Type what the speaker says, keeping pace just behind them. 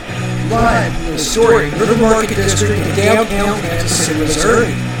live from the historic River Market District in downtown Kansas City,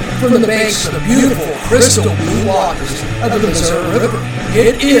 Missouri, from the banks of the beautiful crystal blue waters of the Missouri River.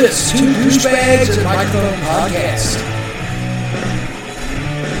 It is Two Douchebags and Microphone Podcast.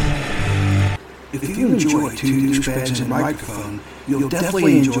 If you enjoy Two Douchebags and Microphone, you'll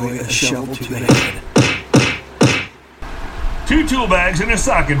definitely enjoy A Shovel to the Head. Two tool bags and a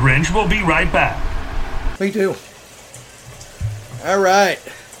socket wrench will be right back. Me too. All right.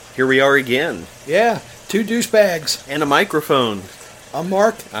 Here we are again. Yeah, two douchebags. And a microphone. I'm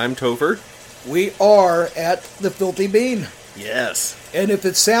Mark. I'm Topher. We are at the Filthy Bean. Yes. And if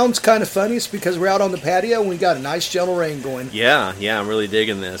it sounds kind of funny, it's because we're out on the patio and we got a nice gentle rain going. Yeah, I'm really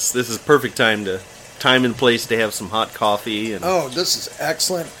digging this. This is perfect time and place to have some hot coffee. And oh, this is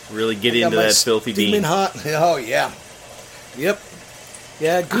excellent. Really get into that Filthy Bean. Hot. Oh, yeah. Yep.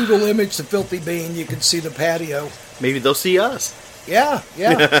 Yeah, Google image the Filthy Bean. You can see the patio. Maybe they'll see us. Yeah.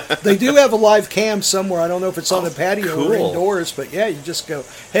 They do have a live cam somewhere. I don't know if it's on the patio cool. or indoors, but yeah, you just go,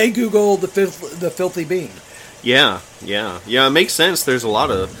 hey, Google the Filthy Bean. Yeah. It makes sense. There's a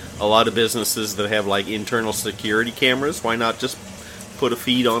lot of businesses that have like internal security cameras. Why not just put a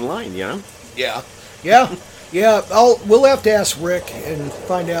feed online, you know? Yeah. We'll have to ask Rick and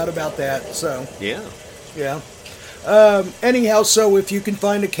find out about that. So. Yeah. Anyhow, so if you can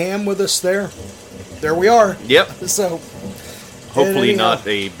find a cam with us there we are. Yep. So. Hopefully not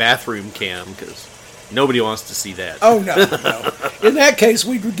a bathroom cam, because nobody wants to see that. Oh, no. In that case,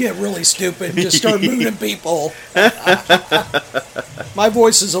 we would get really stupid and just start mooning people. My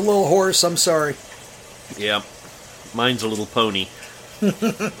voice is a little hoarse, I'm sorry. Yeah. Mine's a little pony.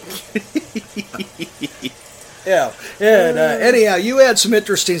 Yeah. And anyhow, you had some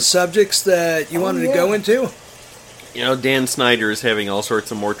interesting subjects that you wanted to go into? You know, Dan Snyder is having all sorts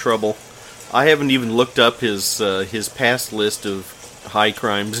of more trouble. I haven't even looked up his past list of high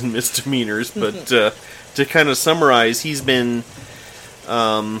crimes and misdemeanors, but to kind of summarize, he's been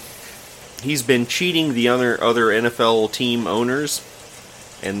cheating the other NFL team owners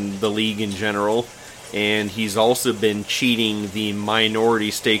and the league in general, and he's also been cheating the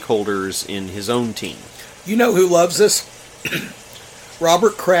minority stakeholders in his own team. You know who loves this?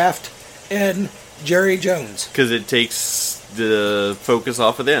 Robert Kraft and Jerry Jones. Because it takes the focus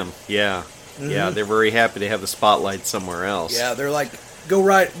off of them. Yeah. Mm-hmm. Yeah, they're very happy to have the spotlight somewhere else. Yeah, they're like, go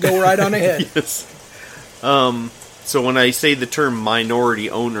right on ahead. Yes. So when I say the term minority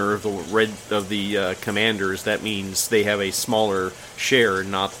owner of the Commanders, that means they have a smaller share,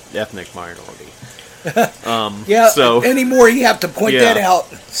 not ethnic minority. So anymore you have to point that out.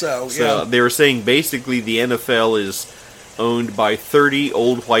 So they were saying basically the NFL is owned by 30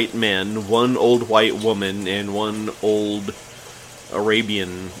 old white men, one old white woman, and one old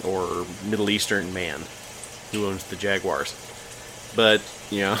Arabian or Middle Eastern man who owns the Jaguars. But,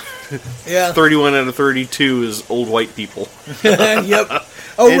 31 out of 32 is old white people. Yep.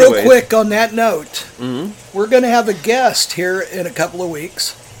 Oh, anyways. Real quick on that note, we're going to have a guest here in a couple of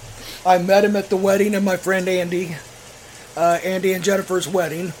weeks. I met him at the wedding of my friend Andy and Jennifer's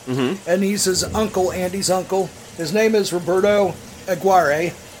wedding, and he's his uncle, Andy's uncle. His name is Roberto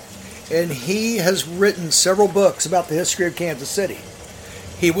Aguirre, and he has written several books about the history of Kansas City.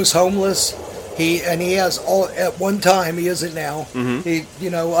 He was homeless. He has at one time. He isn't now. He,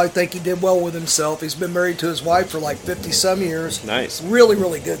 I think he did well with himself. He's been married to his wife for like 50-some years. Nice. Really,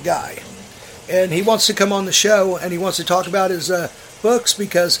 really good guy. And he wants to come on the show, and he wants to talk about his books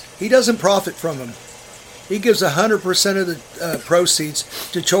because he doesn't profit from them. He gives 100% of the proceeds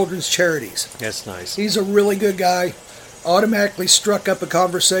to children's charities. That's nice. He's a really good guy. Automatically struck up a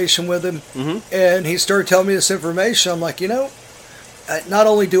conversation with him, and he started telling me this information. I'm like, not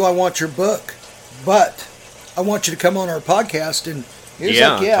only do I want your book, but I want you to come on our podcast. And he's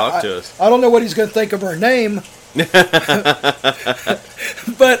like, talk to us. I don't know what he's going to think of our name,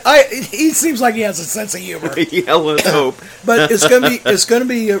 but he seems like he has a sense of humor. Yeah, let's hope. But it's going to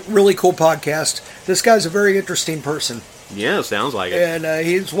be a really cool podcast. This guy's a very interesting person. Yeah, sounds like it. And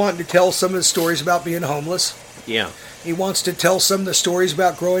he's wanting to tell some of his stories about being homeless. Yeah. He wants to tell some of the stories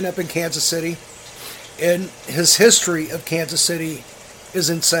about growing up in Kansas City. And his history of Kansas City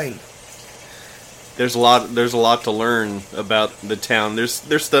is insane. There's a lot to learn about the town. There's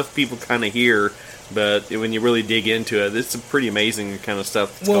stuff people kind of hear, but when you really dig into it, it's pretty amazing kind of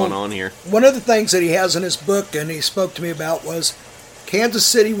stuff that's going on here. One of the things that he has in his book, and he spoke to me about, was Kansas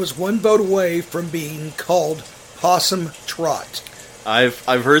City was one vote away from being called Possum Trot. I've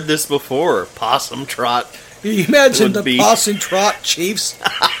heard this before. Possum Trot. Can you imagine the Possum Trot Chiefs?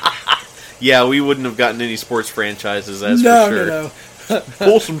 Yeah, we wouldn't have gotten any sports franchises, that's for sure. No.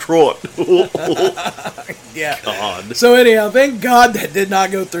 Pull some trot. Yeah. God. So anyhow, thank God that did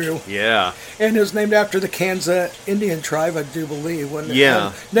not go through. Yeah. And it was named after the Kansas Indian tribe, I do believe. Wasn't it?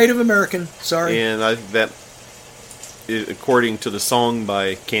 Yeah. Native American, sorry. And I think that, according to the song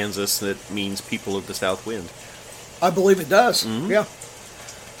by Kansas, that means people of the South Wind. I believe it does. Mm-hmm. Yeah.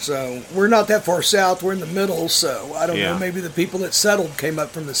 So we're not that far south. We're in the middle. So I don't Yeah. know. Maybe the people that settled came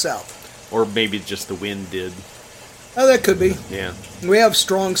up from the south. Or maybe just the wind did. Oh, that could be. Yeah. We have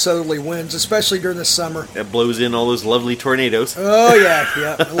strong southerly winds, especially during the summer. That blows in all those lovely tornadoes. Oh, yeah,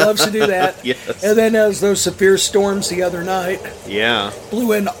 yeah. It loves to do that. Yes. And then as those severe storms the other night Yeah.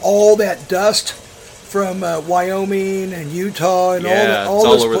 blew in all that dust from Wyoming and Utah and Yeah, all it's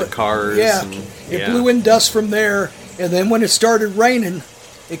those all over the cars. Yeah. And, It blew in dust from there, and then when it started raining,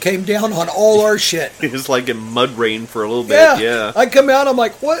 it came down on all our shit. It was like a mud rain for a little bit. Yeah. I come out, I'm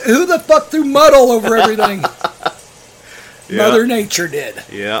like, what? Who the fuck threw mud all over everything? Yeah. Mother Nature did.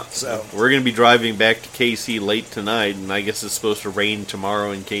 Yeah. So we're going to be driving back to KC late tonight, and I guess it's supposed to rain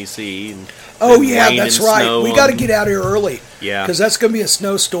tomorrow in KC. And oh, yeah, rain that's and right. snow We got to on- get out here early. Yeah. Because that's going to be a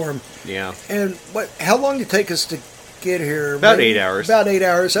snowstorm. Yeah. And how long did it take us to get here? About 8 hours. About 8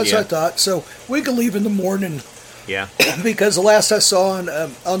 hours. That's Yeah. what I thought. So we could leave in the morning. Yeah. Because the last I saw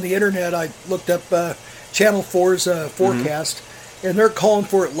on the internet, I looked up Channel 4's forecast, and they're calling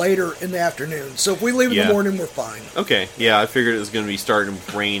for it later in the afternoon. So if we leave in Yeah. the morning, we're fine. Okay. Yeah, I figured it was going to be starting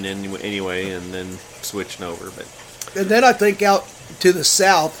with rain anyway, and then switching over. But And then I think out to the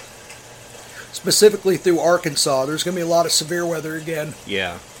south, specifically through Arkansas, there's going to be a lot of severe weather again.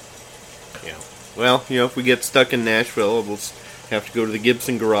 yeah. Yeah. Well, if we get stuck in Nashville, we'll have to go to the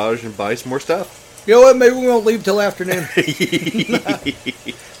Gibson garage and buy some more stuff. You know what? Maybe we won't leave till afternoon.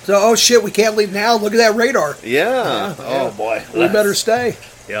 So, oh shit, we can't leave now. Look at that radar. Yeah. Yeah. Oh, boy. We better stay.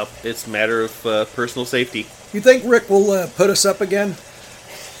 Yep. It's a matter of personal safety. You think Rick will put us up again?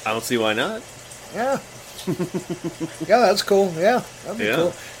 I don't see why not. Yeah. Yeah, that's cool. Yeah, that'd be Yeah.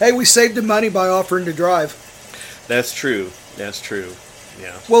 cool. Hey, we saved the money by offering to drive. That's true. That's true.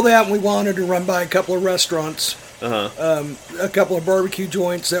 Yeah. Well, that and we wanted to run by a couple of restaurants, Uh-huh. a couple of barbecue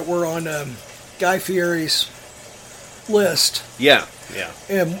joints that were on Guy Fieri's list. Yeah. Yeah.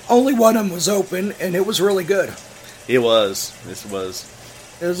 And only one of them was open, and it was really good. It was. This was.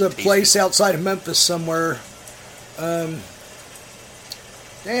 There's a place outside of Memphis somewhere.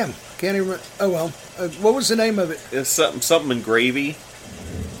 Damn, can't even. Oh well, what was the name of it? It's something in gravy.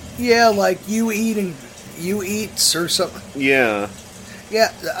 Yeah, like you eats or something. Yeah.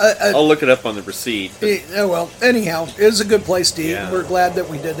 Yeah. I'll look it up on the receipt. But Oh well. Anyhow, it was a good place to eat. Yeah. We're glad that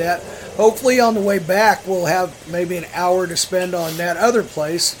we did that. Hopefully, on the way back, we'll have maybe an hour to spend on that other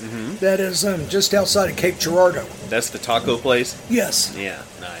place that is just outside of Cape Girardeau. that's the taco place. Yes. Yeah.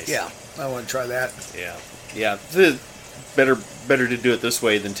 Nice. Yeah. I want to try that. Yeah. Yeah. It's better to do it this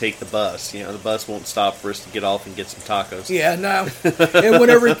way than take the bus. The bus won't stop for us to get off and get some tacos. Yeah. No. And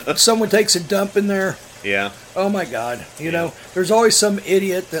whenever someone takes a dump in there. Yeah. Oh my God! You know, there's always some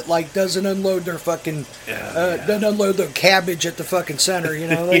idiot that doesn't unload their fucking doesn't unload their cabbage at the fucking center. You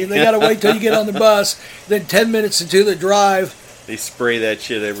know, they gotta wait till you get on the bus. Then 10 minutes into the drive, They spray that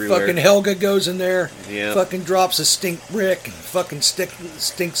shit everywhere. fucking Helga goes in there, Yeah. fucking drops a stink brick, and fucking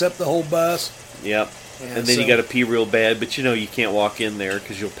stinks up the whole bus. Yep. Yeah, And then you so- got to pee real bad, but you can't walk in there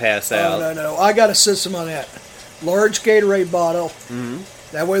because you'll pass Oh out. no! I got a system on that. Large Gatorade bottle. Mm-hmm.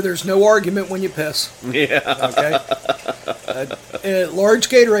 That way, there's no argument when you piss. Yeah. Okay. A large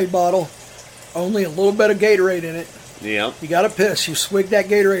Gatorade bottle, only a little bit of Gatorade in it. Yep. You got to piss. You swig that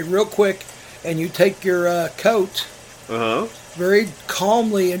Gatorade real quick, and you take your coat Uh huh. very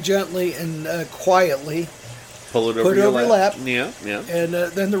calmly and gently and quietly, Pull it over Put it your over your lap. lap. Yeah. Yeah. and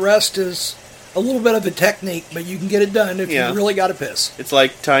then the rest is a little bit of a technique, but you can get it done if Yeah. you really got to piss. It's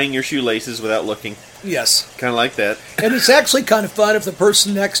like tying your shoelaces without looking. Yes. Kind of like that. And it's actually kind of fun if the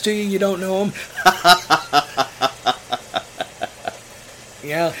person next to you don't know them.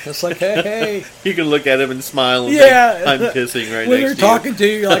 Yeah, it's like, hey. You can look at him and smile and Yeah. think, I'm pissing right When next they're to talking to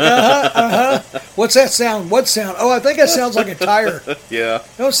you, you're like, What's that sound? What sound? Oh, I think that sounds like a tire. you. Yeah.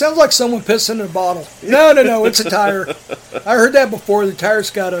 No, it sounds like someone pissing in a bottle. No, it's a tire. I heard that before. The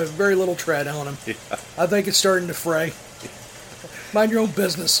tire's got a very little tread on them. Yeah. I think it's starting to fray. Mind your own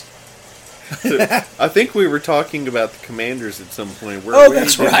business. So, I think we were talking about the Commanders at some point. Where Oh,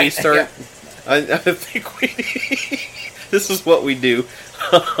 that's did we right. start? Yeah. I think we. This is what we do.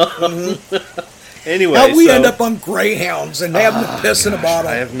 Anyway, How we so, end up on Greyhounds and having to piss in a bottle.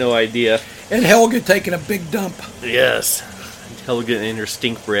 I have no idea. And Helga taking a big dump. Yes. Helga and her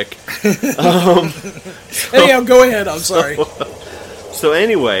stink brick. Anyhow, go ahead. I'm sorry. So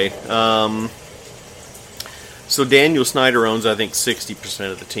anyway, So Daniel Snyder owns, I think,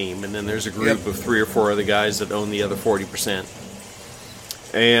 60% of the team, and then there's a group of 3 or 4 other guys that own the other 40%.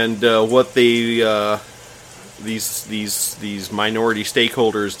 And what they these minority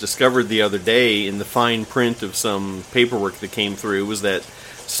stakeholders discovered the other day in the fine print of some paperwork that came through was that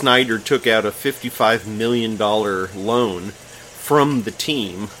Snyder took out a $55 million loan from the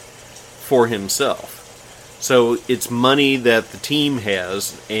team for himself. So it's money that the team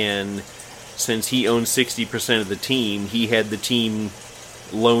has, and since he owns 60% of the team, he had the team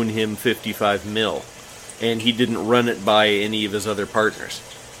loan him $55 million, and he didn't run it by any of his other partners.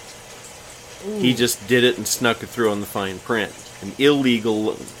 Ooh. He just did it and snuck it through on the fine print. An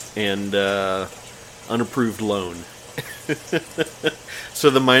illegal and unapproved loan.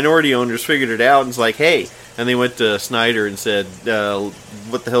 So the minority owners figured it out and was like, hey, and they went to Snyder and said,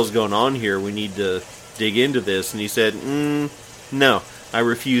 what the hell's going on here? We need to dig into this. And he said, no, I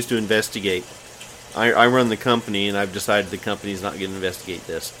refuse to investigate. I run the company, and I've decided the company's not going to investigate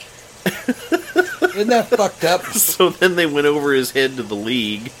this. Isn't that fucked up? So then they went over his head to the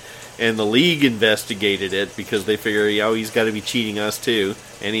league, and the league investigated it because they figure, he's got to be cheating us too,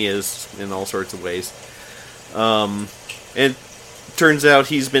 and he is in all sorts of ways. And turns out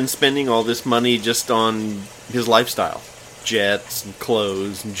he's been spending all this money just on his lifestyle. Jets and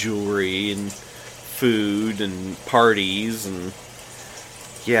clothes and jewelry and food and parties, and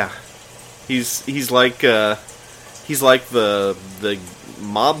yeah, he's like the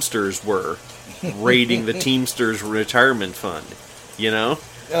mobsters were raiding the Teamsters retirement fund,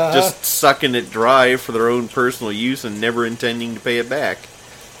 just sucking it dry for their own personal use and never intending to pay it back.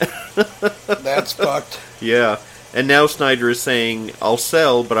 That's fucked. Yeah. And now Snyder is saying, I'll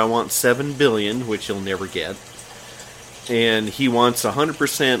sell, but I want $7 billion, which he'll never get. And he wants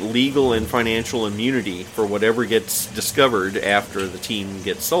 100% legal and financial immunity for whatever gets discovered after the team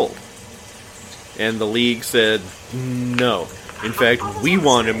gets sold. And the league said, no. In fact, we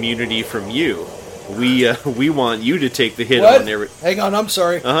want immunity from you. We want you to take the hit on everything. Hang on, I'm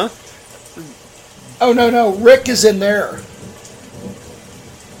sorry. Uh-huh. Oh, no, Rick is in there.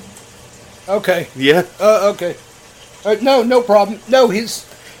 Okay. Yeah. Okay. No problem. No,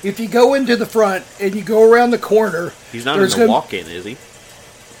 if you go into the front and you go around the corner... He's not in the walk-in, is he?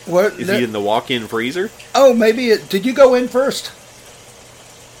 What? Is he in the walk-in freezer? Oh, maybe did you go in first?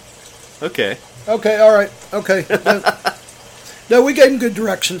 Okay. Okay, all right. Okay. No, we gave him good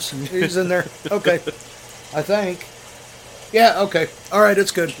directions. He's in there. Okay. I think. Yeah, okay. All right,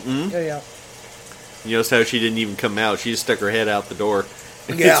 it's good. Mm-hmm. Yeah. You notice how she didn't even come out. She just stuck her head out the door.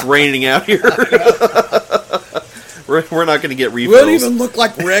 Yeah. It's raining out here. We're not going to get refills. We don't even look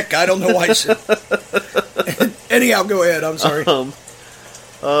like Rick. I don't know why. Anyhow, go ahead. I'm sorry.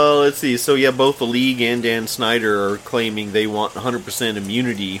 Let's see. So, yeah, both the league and Dan Snyder are claiming they want 100%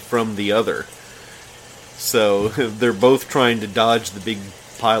 immunity from the other. So, they're both trying to dodge the big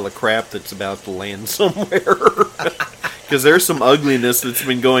pile of crap that's about to land somewhere. Because there's some ugliness that's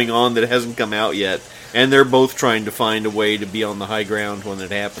been going on that hasn't come out yet. And they're both trying to find a way to be on the high ground when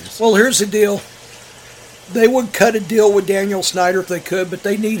it happens. Well, here's the deal. They would cut a deal with Daniel Snyder if they could, but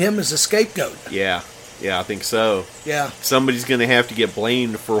they need him as a scapegoat. Yeah, I think so. Yeah. Somebody's going to have to get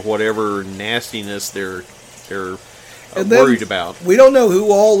blamed for whatever nastiness they're worried about. We don't know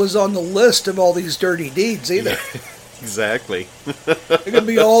who all is on the list of all these dirty deeds either. Exactly. It could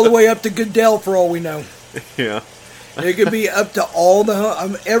be all the way up to Goodell for all we know. Yeah. It could be up to all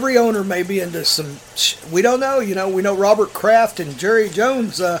the... every owner may be into some... we don't know. We know Robert Kraft and Jerry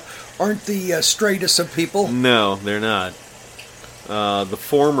Jones aren't the straightest of people. No, they're not. The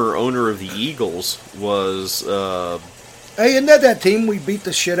former owner of the Eagles was... hey, isn't that team we beat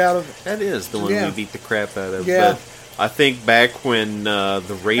the shit out of? That is the one we beat the crap out of. Yeah. But I think back when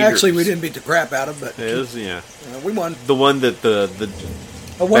the Raiders... Actually, we didn't beat the crap out of, but... It is, yeah. We won. The one that the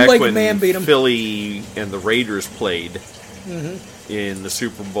a one-legged man beat them. Philly and the Raiders played in the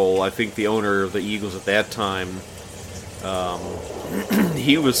Super Bowl. I think the owner of the Eagles at that time,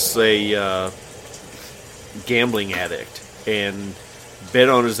 he was a gambling addict and bet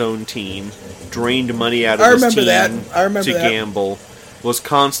on his own team, drained money out of his team to gamble, was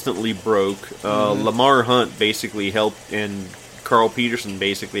constantly broke. Lamar Hunt basically helped, and Carl Peterson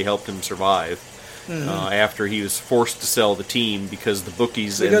basically helped him survive. After he was forced to sell the team because the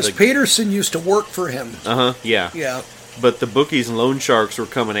bookies... Because Peterson used to work for him. Yeah. Yeah. But the bookies and loan sharks were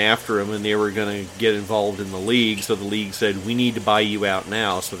coming after him, and they were going to get involved in the league, so the league said, we need to buy you out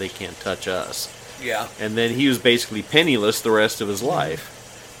now so they can't touch us. Yeah. And then he was basically penniless the rest of his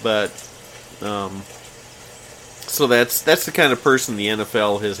life. But, so that's the kind of person the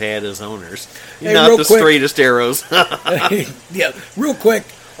NFL has had as owners. Hey, not the straightest arrows. Yeah, real quick.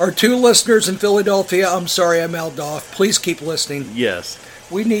 Our 2 listeners in Philadelphia, I'm sorry I mouthed off. Please keep listening. Yes.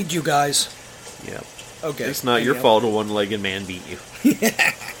 We need you guys. Yep. Okay. It's not your fault a one-legged man beat you.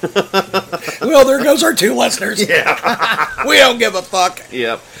 Well, there goes our 2 listeners. Yeah. We don't give a fuck.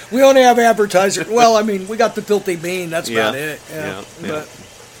 Yep. We only have advertisers. Well, I mean, we got the Filthy Bean. That's about it. Yeah. But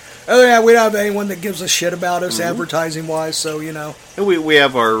other than that, we don't have anyone that gives a shit about us advertising-wise, so, you know. And we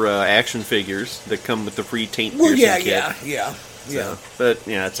have our action figures that come with the free taint piercing kit. Yeah. But,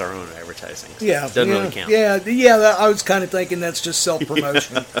 yeah, it's our own advertising. So Yeah. doesn't really count. Yeah, I was kind of thinking that's just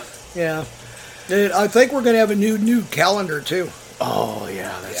self-promotion. Yeah. And I think we're going to have a new calendar, too. Oh,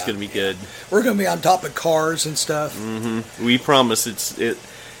 yeah, that's going to be good. We're going to be on top of cars and stuff. Mm-hmm. We promise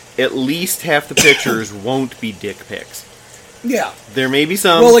at least half the pictures won't be dick pics. Yeah. There may be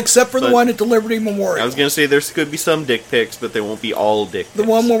some. Well, except for the one at the Liberty Memorial. I was going to say there could be some dick pics, but they won't be all dick pics. The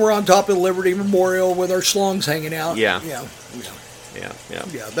one when we're on top of the Liberty Memorial with our schlongs hanging out. Yeah.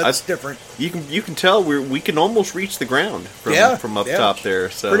 Yeah, that's different. You can tell we can almost reach the ground from up top there.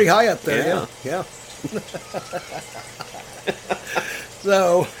 So pretty high up there. Yeah.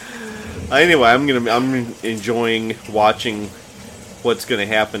 So anyway, I'm enjoying watching what's going to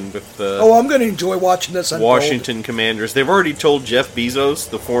happen with the I'm going to enjoy watching this unfold. Washington Commanders. They've already told Jeff Bezos,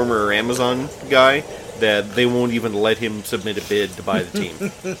 the former Amazon guy, that they won't even let him submit a bid to buy the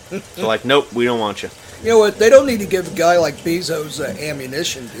team. So like, nope, we don't want you. You know what? They don't need to give a guy like Bezos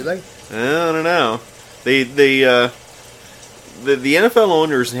ammunition, do they? I don't know. The NFL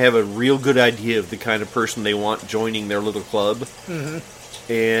owners have a real good idea of the kind of person they want joining their little club. Mm-hmm.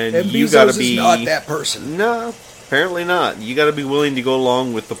 And you got to be is not that person. No, apparently not. You got to be willing to go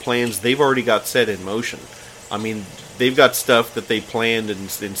along with the plans they've already got set in motion. I mean, they've got stuff that they planned and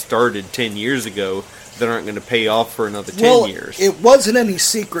started 10 years ago that aren't going to pay off for another 10 years. It wasn't any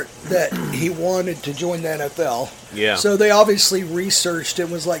secret that he wanted to join the NFL. Yeah. So they obviously researched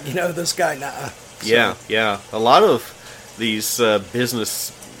and was like, this guy, nah. So. Yeah. A lot of these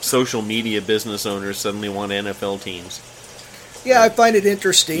social media business owners suddenly want NFL teams. Yeah, I find it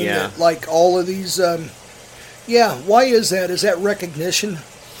interesting that, like, all of these, why is that? Is that recognition?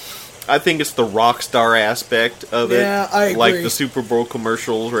 I think it's the rock star aspect of it. Yeah, I agree. Like the Super Bowl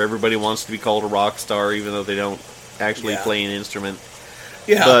commercials where everybody wants to be called a rock star even though they don't actually play an instrument.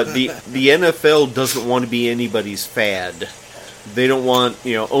 Yeah. But the NFL doesn't want to be anybody's fad. They don't want,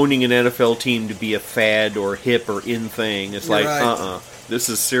 owning an NFL team to be a fad or hip or in thing. It's like, this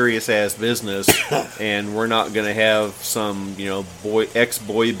is serious ass business, and we're not going to have some,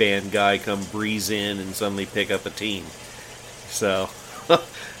 ex-boy band guy come breeze in and suddenly pick up a team. So,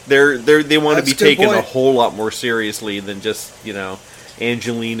 they want to be taken a whole lot more seriously than just,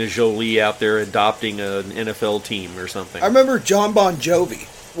 Angelina Jolie out there adopting an NFL team or something. I remember John Bon Jovi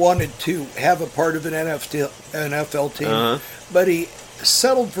wanted to have a part of an NFL team, but he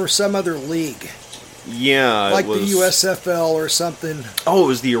settled for some other league. Yeah, like the USFL or something. Oh, it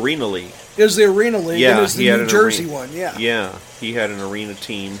was the Arena League. It was the Arena League. Yeah, and it was the New Jersey one. Yeah. Yeah, he had an arena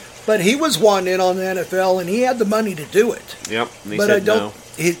team. But he was wanting in on the NFL, and he had the money to do it. Yep. But I don't.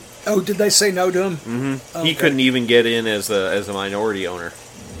 No. Did they say no to him? Mm-hmm. Okay. He couldn't even get in as a minority owner.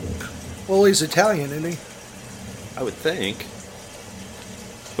 Well, he's Italian, isn't he? I would think.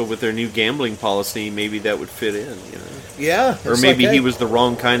 But with their new gambling policy, maybe that would fit in, Yeah. Or maybe he was the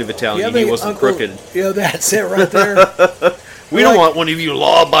wrong kind of Italian. He wasn't crooked. Yeah, that's it right there. We don't want one of you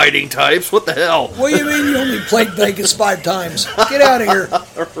law-abiding types. What the hell? What do you mean you only played Vegas 5 times? Get out of here.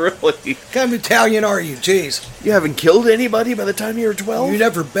 Really? What kind of Italian are you? Jeez. You haven't killed anybody by the time you were 12? You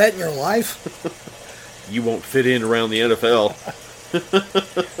never bet in your life? You won't fit in around the NFL.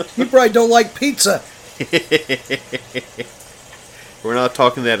 You probably don't like pizza. We're not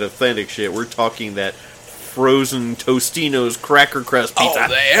talking that authentic shit. We're talking that frozen Tostino's cracker crust pizza.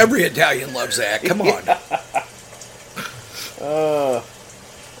 Oh, every Italian loves that. Come on.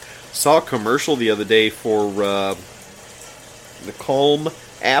 Saw a commercial the other day for the Calm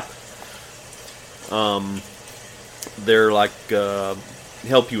app. They're like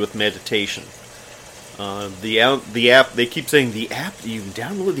help you with meditation. The app, they keep saying the app, you can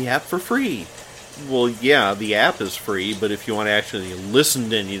download the app for free. Well, yeah, the app is free, but if you want to actually listen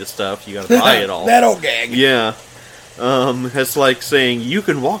to any of the stuff, you got to buy it all. That old gag. Yeah. It's like saying you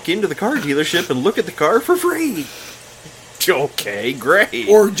can walk into the car dealership and look at the car for free. Okay, great.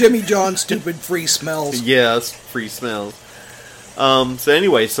 Or Jimmy John's stupid free smells. Yes, free smells. So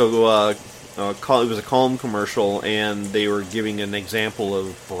anyway, it was a Calm commercial, and they were giving an example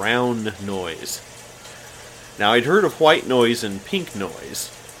of brown noise. Now, I'd heard of white noise and pink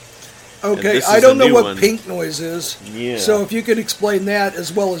noise. Okay, I don't know what pink noise is. Yeah. So if you could explain that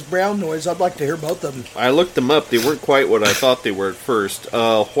as well as brown noise, I'd like to hear both of them. I looked them up. They weren't quite what I thought they were at first.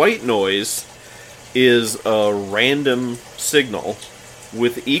 White noise is a random signal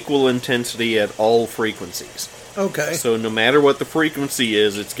with equal intensity at all frequencies. Okay. So no matter what the frequency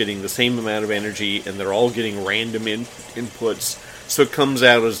is, it's getting the same amount of energy, and they're all getting random inputs. So it comes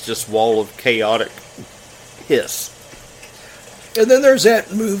out as just wall of chaotic hiss. And then there's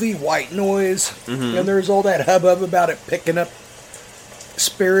that movie, White Noise, and there's all that hubbub about it picking up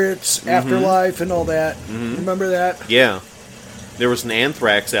spirits, afterlife, and all that. Remember that? Yeah. There was an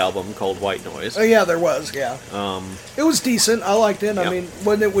Anthrax album called White Noise. Oh, yeah, there was, yeah. It was decent. I liked it. Yep. I mean,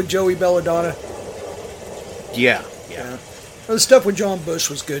 wasn't it with Joey Belladonna? Yeah. The stuff with John Bush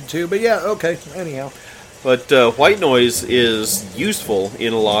was good, too. But, yeah, okay, anyhow. But white noise is useful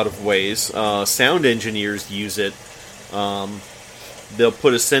in a lot of ways. Sound engineers use it. They'll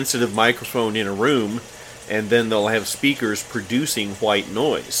put a sensitive microphone in a room, and then they'll have speakers producing white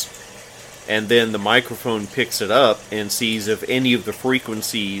noise. And then the microphone picks it up and sees if any of the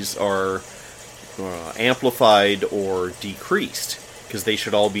frequencies are amplified or decreased, because they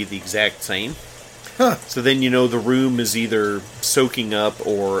should all be the exact same. Huh. So then you know the room is either soaking up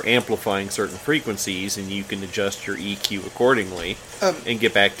or amplifying certain frequencies, and you can adjust your EQ accordingly and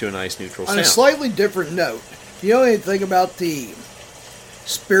get back to a nice neutral sound. On a slightly different note, you know anything about the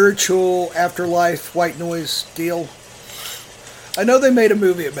spiritual afterlife white noise deal? I know they made a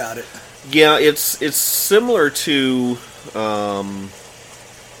movie about it. Yeah, it's similar to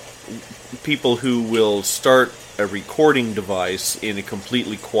people who will start a recording device in a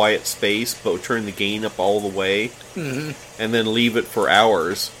completely quiet space, but turn the gain up all the way, and then leave it for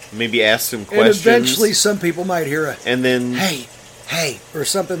hours. Maybe ask some questions. And eventually some people might hear a, and then, hey, or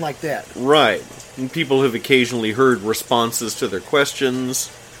something like that. Right. And people have occasionally heard responses to their questions.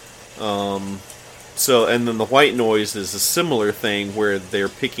 And then the white noise is a similar thing where they're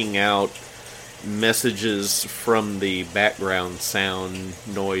picking out messages from the background sound,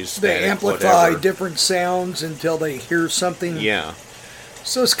 noise, they static, amplify whatever. different sounds until they hear something. Yeah.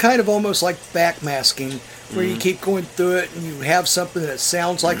 So it's kind of almost like backmasking, where you keep going through it and you have something that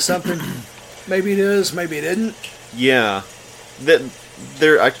sounds like something. Maybe it is, maybe it isn't. Yeah.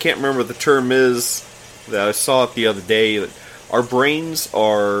 I can't remember what the term is. That I saw it the other day. That our brains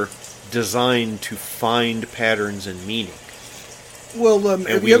are designed to find patterns and meaning. Well, And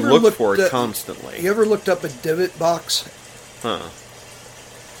have we you ever look looked for it constantly. You ever looked up a divot box? Huh.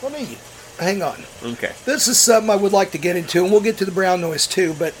 Let me hang on. Okay. This is something I would like to get into, and we'll get to the brown noise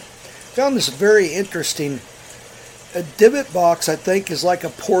too, but found this very interesting. A divot box, I think, is like a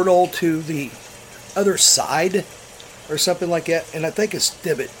portal to the other side, or something like that, and I think it's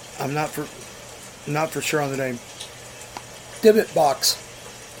divot. I'm not for sure on the name. Divot box.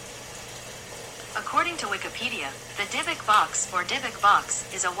 According to Wikipedia, the Dybbuk box, or Dybbuk box,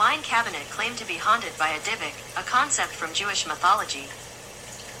 is a wine cabinet claimed to be haunted by a Dybbuk, a concept from Jewish mythology.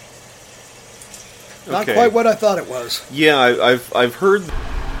 Not quite what I thought it was. Yeah, I've heard.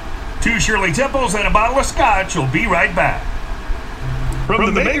 2 Shirley Temples and a bottle of scotch. Will be right back. From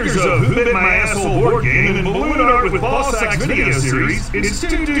the makers of Who Bit My Asshole board game and Balloon Art with Ball Sacks video series, it's 2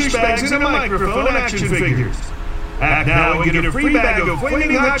 douchebags and a microphone action figures. Act now and get a free bag of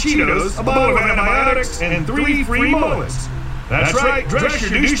flaming hot Cheetos, a bottle of antibiotics, and 3 free mullets. That's right, dress your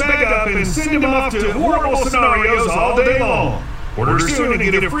douchebag up and send him off to horrible scenarios all day long. Order soon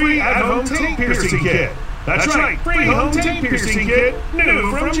and get a free at-home tape piercing kit. That's right, free home tape piercing kit, new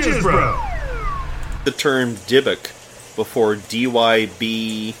from Jizbro. The term Dybbuk before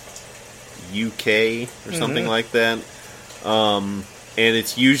DYBUK or something like that. And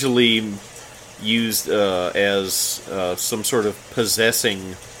it's usually used as some sort of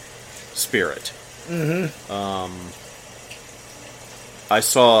possessing spirit. I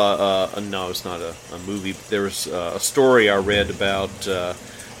saw, no, it's not a movie, but there was a story I read about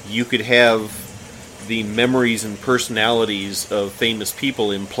you could have the memories and personalities of famous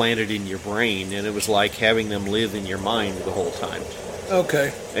people implanted in your brain, and it was like having them live in your mind the whole time.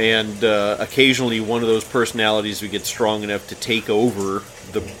 Okay. And occasionally one of those personalities would get strong enough to take over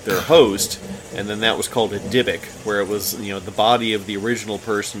their host, and then that was called a Dybbuk, where it was, the body of the original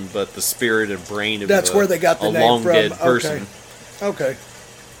person, but the spirit and brain of where they got the name long from. dead person. Okay.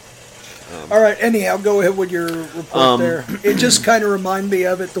 All right. Anyhow, go ahead with your report there. It just kind of reminded me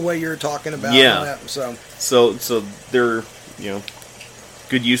of it the way you're talking about. Yeah. That, so they're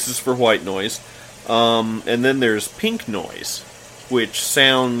good uses for white noise, and then there's pink noise, which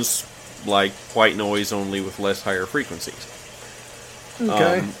sounds like white noise only with less higher frequencies.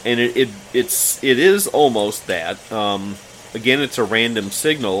 Okay. And it is almost that. Again, it's a random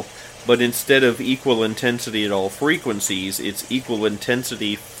signal, but instead of equal intensity at all frequencies, it's equal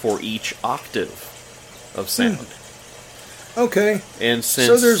intensity for each octave of sound. Okay. And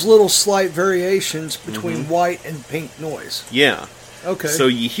so there's little slight variations between white and pink noise. Yeah. Okay. So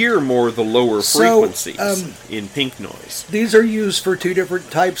you hear more of the lower frequencies in pink noise. These are used for two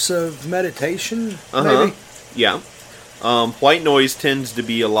different types of meditation, maybe? Yeah. White noise tends to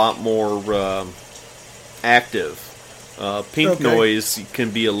be a lot more active. Pink noise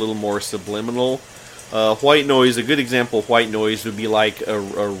can be a little more subliminal. White noise, a good example of white noise would be like a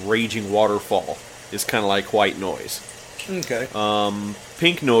raging waterfall. It's kind of like white noise. Okay.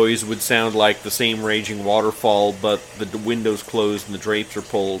 Pink noise would sound like the same raging waterfall, but the window's closed and the drapes are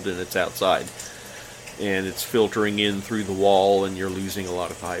pulled and it's outside. And it's filtering in through the wall and you're losing a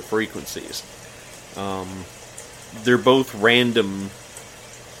lot of high frequencies. They're both random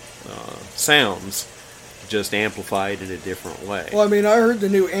sounds, just amplified in a different way. Well, I mean, I heard the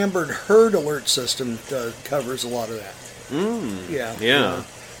new Amber Heard alert system covers a lot of that. Yeah.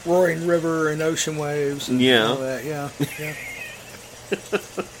 Roaring river and ocean waves and all that. Yeah.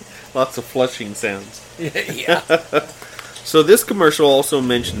 Lots of flushing sounds. Yeah. So this commercial also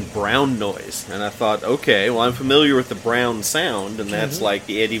mentioned brown noise, and I thought, okay, well, I'm familiar with the brown sound, and that's like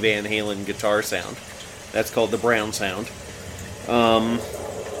the Eddie Van Halen guitar sound. That's called the brown sound.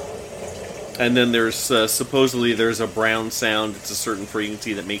 And then there's supposedly there's a brown sound. It's a certain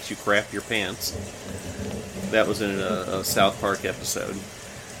frequency that makes you crap your pants. That was in a South Park episode.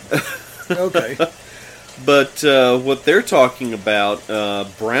 Okay. But what they're talking about,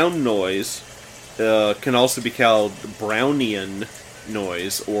 brown noise, can also be called Brownian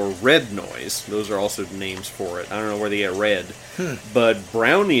noise or red noise. Those are also names for it. I don't know where they get red. But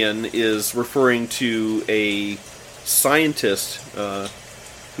Brownian is referring to a scientist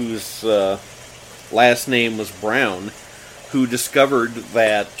whose last name was Brown, who discovered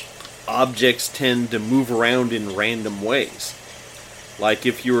that objects tend to move around in random ways. Like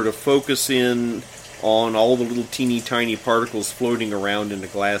if you were to focus in on all the little teeny tiny particles floating around in a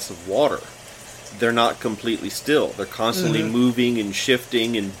glass of water, they're not completely still. They're constantly moving and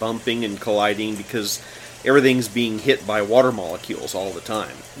shifting and bumping and colliding because everything's being hit by water molecules all the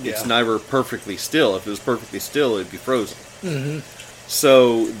time. Yeah. It's never perfectly still. If it was perfectly still, it'd be frozen.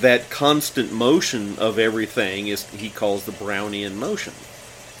 So that constant motion of everything is he calls the Brownian motion.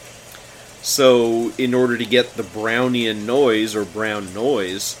 So in order to get the Brownian noise or brown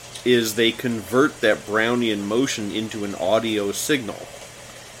noise, is they convert that Brownian motion into an audio signal.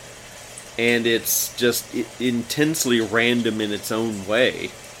 And it's just intensely random in its own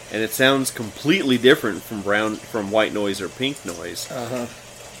way. And it sounds completely different from white noise or pink noise.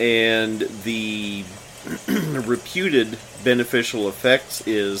 And the reputed beneficial effects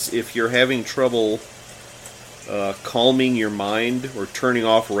is if you're having trouble calming your mind or turning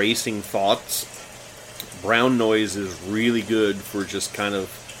off racing thoughts, brown noise is really good for just kind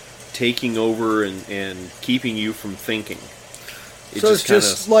of taking over and keeping you from thinking. So it's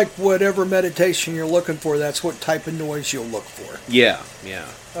just like whatever meditation you're looking for, that's what type of noise you'll look for. Yeah.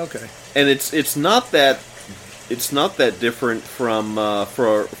 Okay. And it's not that different from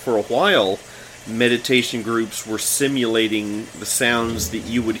for a while. Meditation groups were simulating the sounds that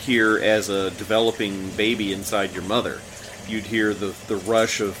you would hear as a developing baby inside your mother. You'd hear the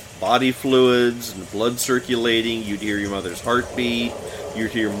rush of body fluids and blood circulating. You'd hear your mother's heartbeat.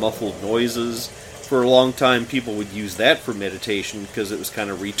 You'd hear muffled noises. For a long time, people would use that for meditation because it was kind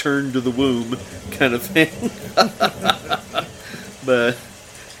of return to the womb kind of thing. But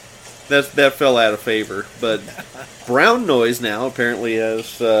that fell out of favor. But brown noise now apparently has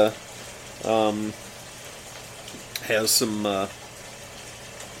some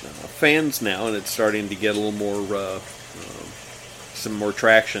fans now, and it's starting to get a little more some more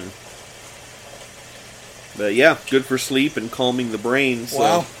traction. But yeah, good for sleep and calming the brain.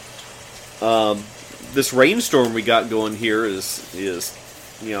 So, wow. This rainstorm we got going here is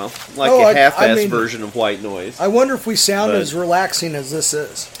like a half-assed version of white noise. I wonder if we sound as relaxing as this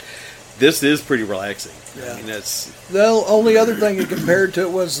is. This is pretty relaxing. Yeah. I mean, that's the only other thing it compared to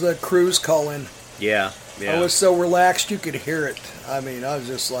it was the cruise call-in. Yeah. I was so relaxed you could hear it. I mean, I was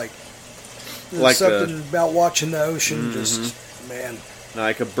just like something about watching the ocean. Just man,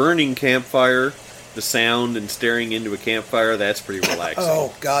 like a burning campfire. The sound and staring into a campfire, that's pretty relaxing.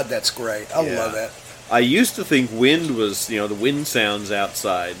 Oh, God, that's great. I love that. I used to think wind was, the wind sounds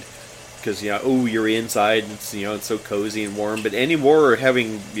outside. Because, you're inside, it's so cozy and warm. But anymore,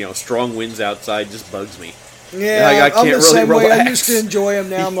 having, strong winds outside just bugs me. Yeah, I can't I'm the really same relax. way. I used to enjoy them.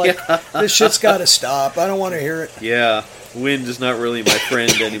 Now I'm like, this shit's got to stop. I don't want to hear it. Yeah, wind is not really my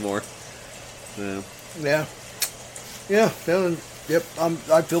friend anymore. Yeah. Yep,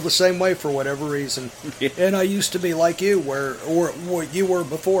 I feel the same way for whatever reason. Yeah. And I used to be like you, or what you were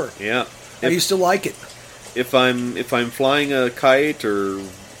before. Yeah. I used to like it. If I'm flying a kite or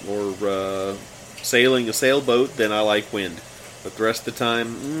sailing a sailboat, then I like wind. But the rest of the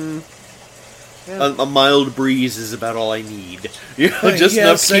time, a mild breeze is about all I need. Just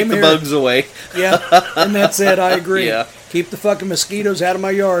enough to keep the bugs away. Yeah, and that's it. I agree. Yeah. Keep the fucking mosquitoes out of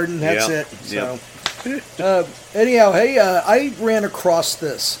my yard, and that's it. So, Yep. anyhow, hey, I ran across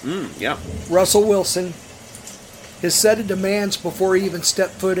this. Yeah. Russel Wilson, his set of demands before he even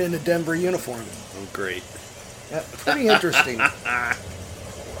stepped foot in a Denver uniform. Oh, great. Yeah, pretty interesting.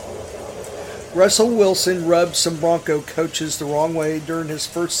 Russel Wilson rubbed some Bronco coaches the wrong way during his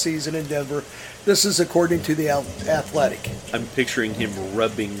first season in Denver. This is according to The Athletic. I'm picturing him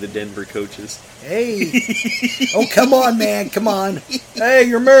rubbing the Denver coaches. Hey. Oh, come on, man. Come on. Hey,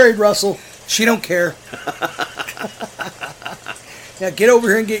 you're married, Russell. She don't care. Now get over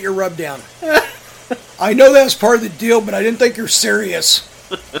here and get your rub down. I know that's part of the deal, but I didn't think you're serious.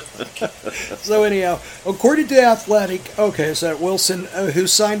 So anyhow, according to The Athletic, okay, so Wilson, who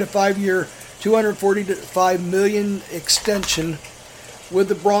signed a 5-year, $245 million extension with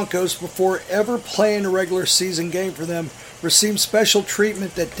the Broncos before ever playing a regular season game for them, received special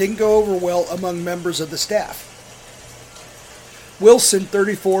treatment that didn't go over well among members of the staff. Wilson,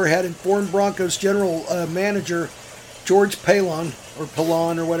 34, had informed Broncos general manager George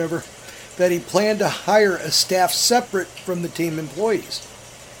Pelon or whatever, that he planned to hire a staff separate from the team employees,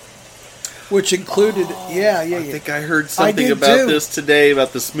 which included, I think I heard something about this today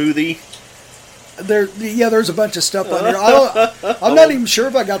about the smoothie. There's a bunch of stuff on there. I'm not even sure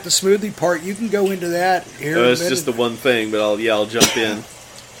if I got the smoothie part. You can go into that here. No, it's just the one thing, but I'll jump in.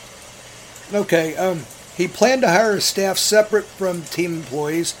 Okay. He planned to hire a staff separate from team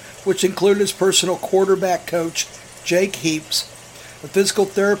employees, which included his personal quarterback coach, Jake Heaps, a physical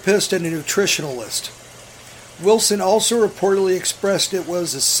therapist, and a nutritionalist. Wilson also reportedly expressed it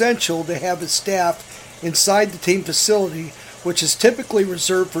was essential to have his staff inside the team facility, which is typically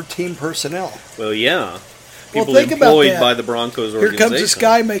reserved for team personnel. Well, yeah. People think employed about that. by the Broncos organization. Here comes this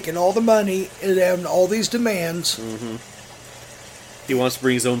guy making all the money and having all these demands. Mm-hmm. He wants to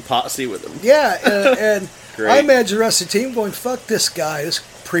bring his own posse with him. Yeah, and Great. I imagine the rest of the team going, fuck this guy, this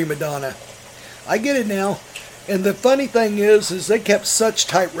prima donna. I get it now. And the funny thing is they kept such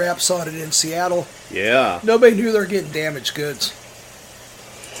tight wraps on it in Seattle. Yeah. Nobody knew they were getting damaged goods.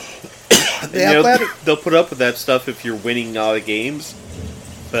 They'll put up with that stuff if you're winning all the games,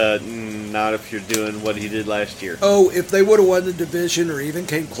 but not if you're doing what he did last year. Oh, if they would have won the division or even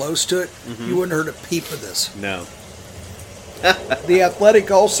came close to it, you wouldn't have heard a peep of this. No. The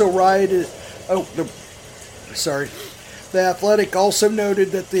Athletic also The Athletic also noted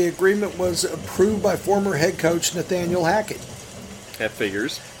that the agreement was approved by former head coach Nathaniel Hackett. That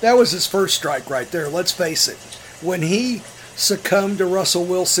figures. That was his first strike right there, let's face it. When he succumbed to Russel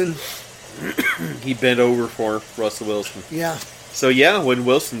Wilson, he bent over for Russell Wilson. Yeah. So when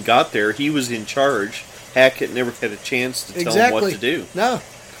Wilson got there, he was in charge. Hackett never had a chance to tell him what to do. No.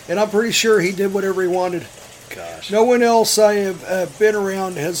 And I'm pretty sure he did whatever he wanted. Gosh. No one else I have been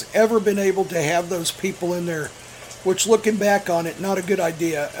around has ever been able to have those people in there, which, looking back on it, not a good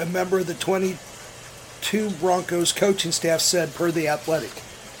idea. A member of the 22 Broncos coaching staff said, per The Athletic.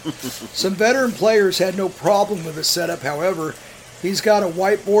 Some veteran players had no problem with the setup, however. He's got a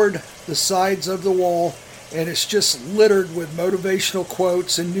whiteboard the sides of the wall, and it's just littered with motivational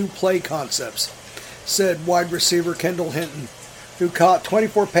quotes and new play concepts, said wide receiver Kendall Hinton, who caught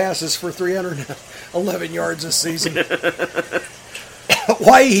 24 passes for 311 yards this season.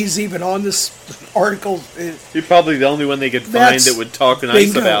 Why he's even on this article. You're probably the only one they could find that would talk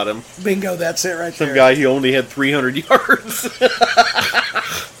nice about him. Bingo, that's it right there. Some guy who only had 300 yards.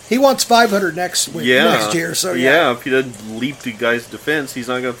 He wants 500 next year. So if he doesn't leap to guy's defense, he's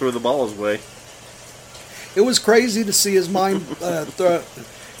not going to throw the ball his way. It was crazy to see his mind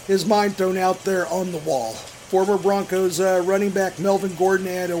thrown out there on the wall. Former Broncos running back Melvin Gordon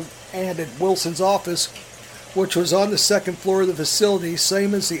added Wilson's office, which was on the second floor of the facility,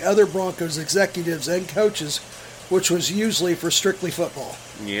 same as the other Broncos executives and coaches, which was usually for strictly football.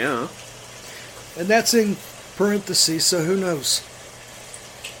 Yeah. And that's in parentheses, so who knows?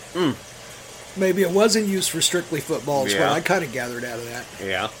 Maybe it wasn't used for strictly football, is what I kind of gathered out of that.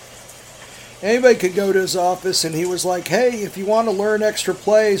 Yeah. Anybody could go to his office, and he was like, hey, if you want to learn extra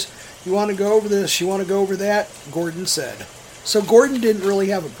plays, you want to go over this, you want to go over that, Gordon said. So Gordon didn't really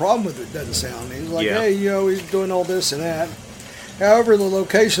have a problem with it, doesn't sound. He's like, hey, he's doing all this and that. However, the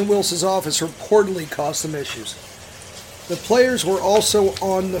location of Wilson's office reportedly caused some issues. The players were also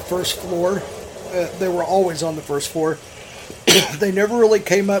on the first floor. They were always on the first floor. They never really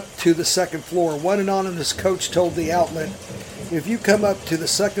came up to the second floor. One anonymous coach told the outlet, if you come up to the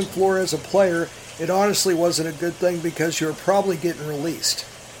second floor as a player, it honestly wasn't a good thing because you're probably getting released.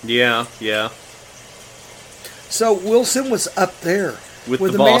 Yeah. So Wilson was up there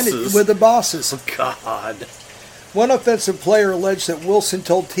With the bosses. with the bosses. Oh, God. One offensive player alleged that Wilson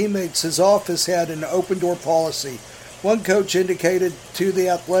told teammates his office had an open-door policy. One coach indicated to The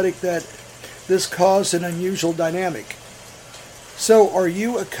Athletic that this caused an unusual dynamic. So, are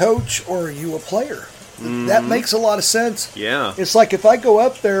you a coach or are you a player? Mm-hmm. That makes a lot of sense. Yeah. It's like if I go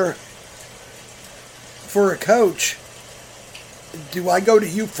up there for a coach, do I go to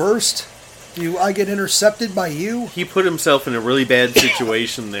you first? Do I get intercepted by you? He put himself in a really bad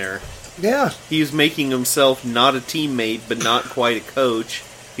situation there. Yeah. He was making himself not a teammate, but not quite a coach.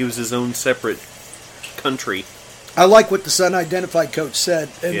 He was his own separate country. I like what the unidentified coach said.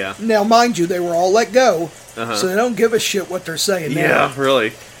 And yeah. Now, mind you, they were all let go, so they don't give a shit what they're saying now. Yeah,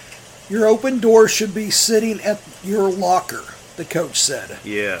 really. Your open door should be sitting at your locker, the coach said.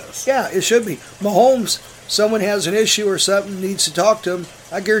 Yes. Yeah, it should be. Mahomes, someone has an issue or something, needs to talk to him,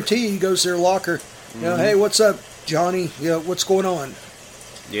 I guarantee he goes to their locker. You know, hey, what's up, Johnny? What's going on?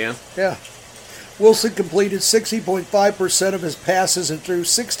 Yeah. Yeah. Wilson completed 60.5% of his passes and threw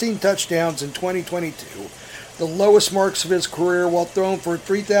 16 touchdowns in 2022. The lowest marks of his career while throwing for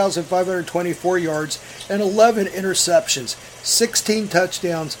 3,524 yards and 11 interceptions. 16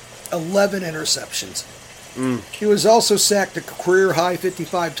 touchdowns, 11 interceptions. He was also sacked a career-high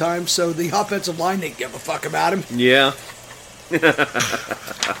 55 times, so the offensive line didn't give a fuck about him. Yeah.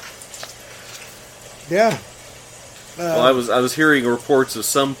 Yeah. Well, I was hearing reports of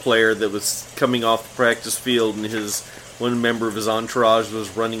some player that was coming off the practice field and one member of his entourage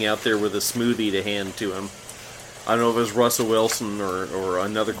was running out there with a smoothie to hand to him. I don't know if it was Russel Wilson or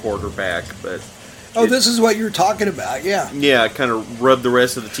another quarterback, but... Oh, this is what you're talking about, yeah. Yeah, it kind of rubbed the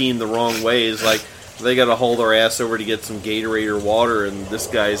rest of the team the wrong way. It's like they got to haul their ass over to get some Gatorade or water, and this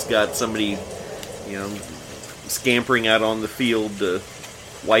guy's got somebody, scampering out on the field to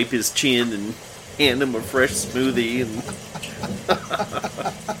wipe his chin and hand him a fresh smoothie. And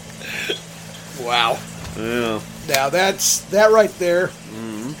wow. Yeah. Now, that right there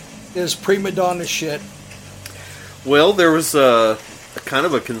is prima donna shit. Well, there was a kind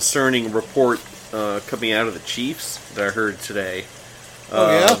of a concerning report coming out of the Chiefs that I heard today.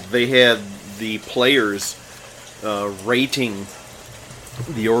 They had the players rating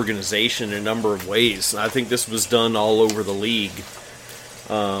the organization in a number of ways. I think this was done all over the league.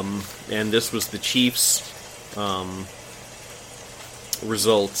 And this was the Chiefs'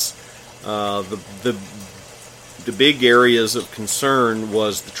 results. The big areas of concern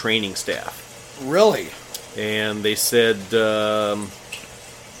was the training staff. Really? And they said the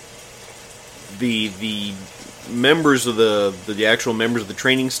members of the actual members of the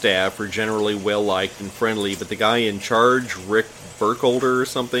training staff are generally well liked and friendly, but the guy in charge, Rick Burkholder or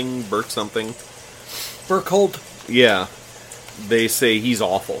something, Burkhold? Yeah, they say he's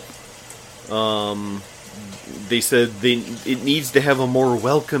awful. They said it needs to have a more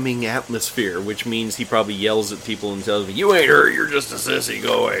welcoming atmosphere, which means he probably yells at people and tells me, "You ain't her, you're just a sissy,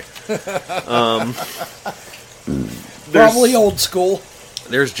 go away." Probably old school.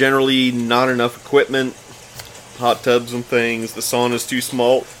 There's generally not enough equipment, hot tubs and things. The sauna's too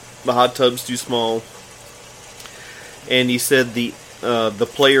small, the hot tub's too small. And he said the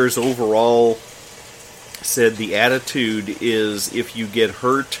players overall said the attitude is if you get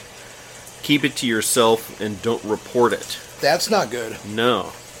hurt, keep it to yourself and don't report it. That's not good.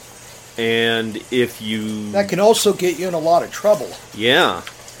 No. And if you... That can also get you in a lot of trouble. Yeah.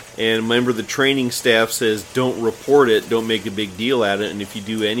 And remember, the training staff says don't report it, don't make a big deal out of it, and if you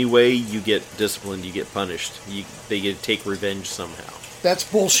do anyway, you get disciplined, you get punished. They get to take revenge somehow. That's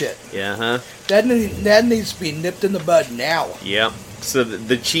bullshit. Yeah, huh? That needs to be nipped in the bud now. Yeah. So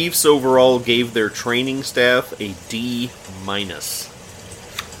the Chiefs overall gave their training staff a D-.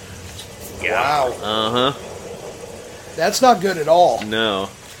 Wow. Uh-huh. That's not good at all. No.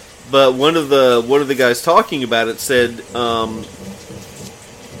 But one of the guys talking about it said,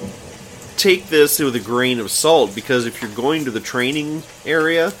 take this with a grain of salt, because if you're going to the training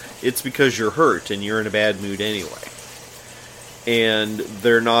area, it's because you're hurt and you're in a bad mood anyway. And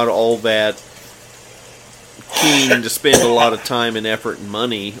they're not all that keen to spend a lot of time and effort and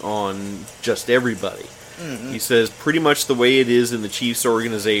money on just everybody. Mm-hmm. He says pretty much the way it is in the Chiefs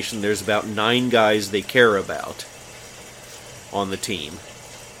organization, there's about 9 guys they care about on the team.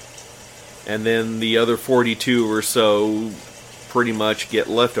 And then the other 42 or so pretty much get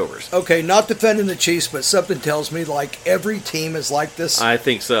leftovers. Okay, not defending the Chiefs, but something tells me like every team is like this. I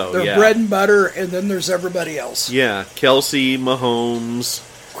think so. They're yeah. bread and butter, and then there's everybody else. Yeah, Kelsey, Mahomes,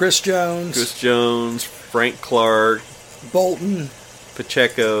 Chris Jones, Frank Clark, Bolton,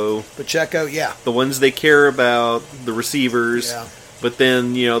 Pacheco, yeah. The ones they care about, the receivers. Yeah. But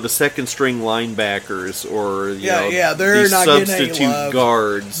then, the second string linebackers or they're these not substitute getting any love.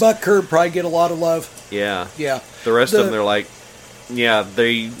 guards. Buck Kerr probably get a lot of love. Yeah. Yeah. The rest of them, they're like,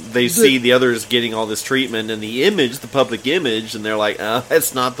 they see the others getting all this treatment and the public image, and they're like,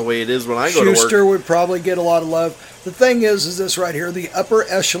 that's not the way it is when I go to work. Schuster would probably get a lot of love. The thing is this right here, the upper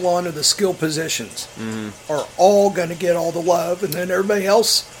echelon of the skill positions are all going to get all the love, and then everybody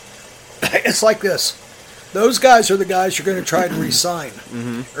else, it's like this. Those guys are the guys you're going to try to re-sign.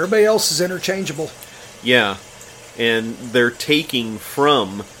 Everybody else is interchangeable. Yeah, and they're taking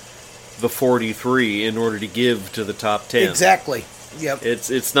from the 43 in order to give to the top 10. Exactly. Yep.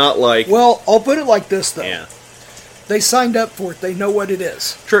 It's not like... Well, I'll put it like this, though. Yeah. They signed up for it. They know what it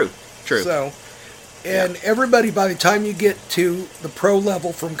is. True. So, and everybody, by the time you get to the pro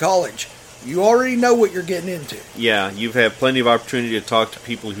level from college, you already know what you're getting into. Yeah, you've had plenty of opportunity to talk to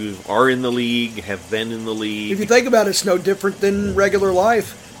people who are in the league, have been in the league. If you think about it, it's no different than regular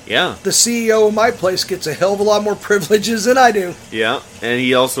life. Yeah. The CEO of my place gets a hell of a lot more privileges than I do. Yeah, and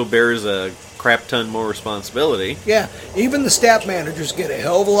he also bears a crap ton more responsibility. Yeah, even the staff managers get a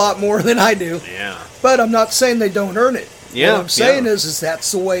hell of a lot more than I do. Yeah. But I'm not saying they don't earn it. Yeah. What I'm saying is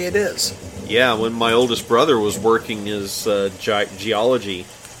that's the way it is. Yeah, when my oldest brother was working his geology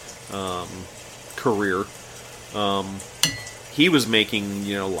career, he was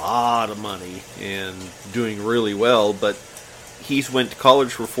making a lot of money and doing really well, but he went to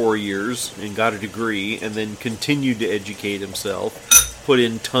college for 4 years and got a degree and then continued to educate himself, put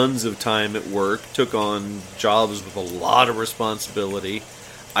in tons of time at work, took on jobs with a lot of responsibility.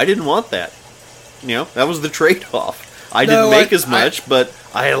 I didn't want that. That was the trade-off. I didn't make as much, but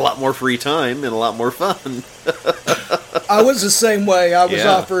I had a lot more free time and a lot more fun. I was the same way. I was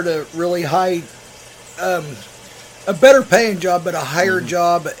offered a really high, a better paying job, but a higher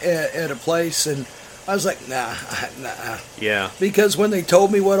job at a place, and I was like, nah. Yeah. Because when they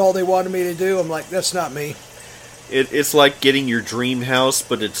told me what all they wanted me to do, I'm like, that's not me. It's like getting your dream house,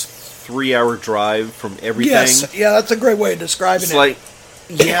 but it's 3-hour drive from everything. Yes, yeah, that's a great way of describing it. It's like,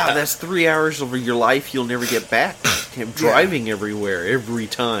 that's 3 hours of your life you'll never get back. Driving everywhere, every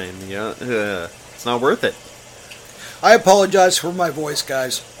time. It's not worth it. I apologize for my voice,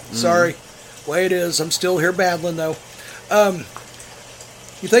 guys. Sorry. Way it is. I'm still here battling, though.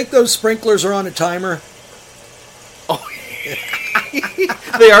 You think those sprinklers are on a timer? Oh,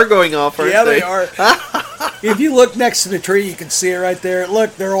 they are going off, aren't they? Yeah, they are. If you look next to the tree, you can see it right there.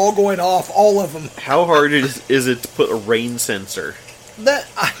 Look, they're all going off, all of them. How hard is it to put a rain sensor?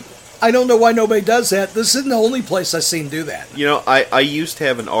 I don't know why nobody does that. This isn't the only place I've seen do that. I used to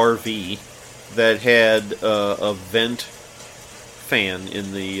have an RV that had a vent fan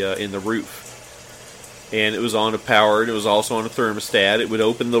in the roof. And it was on a powered. It was also on a thermostat. It would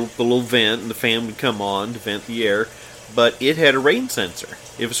open the little vent, and the fan would come on to vent the air. But it had a rain sensor.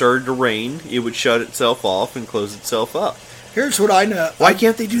 If it started to rain, it would shut itself off and close itself up. Here's what I know. Why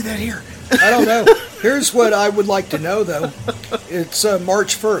can't they do that here? I don't know. Here's what I would like to know, though. It's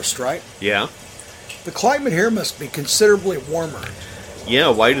March 1st, right? Yeah. The climate here must be considerably warmer. Yeah,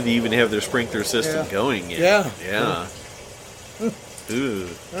 why do they even have their sprinkler system going yet? Yeah. Ooh.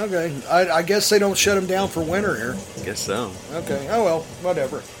 Okay. I guess they don't shut them down for winter here. Guess so. Okay. Oh, well,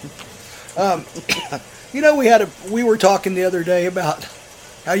 whatever. We were talking the other day about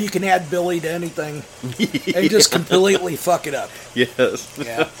how you can add Billy to anything and just completely fuck it up. Yes.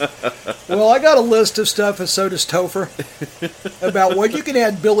 Yeah. Well, I got a list of stuff, and so does Topher, about what you can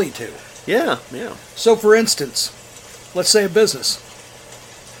add Billy to. Yeah. So, for instance, let's say a business.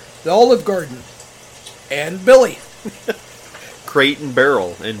 The Olive Garden and Billy. Crate and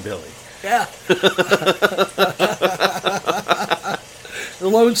Barrel and Billy. Yeah. The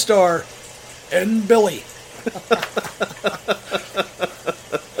Lone Star and Billy.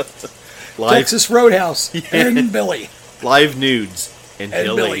 Texas Roadhouse and Billy. Live Nudes and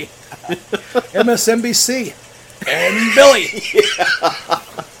Billy. MSNBC and Billy.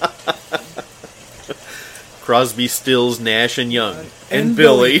 Crosby, Stills, Nash and Young and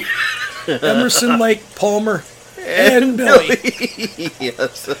Billy. Emerson, Lake, Palmer and Billy.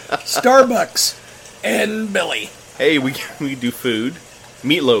 Yes. Starbucks and Billy. Hey, we do food.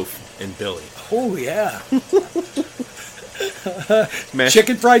 Meatloaf and Billy. Oh, yeah. Mashed,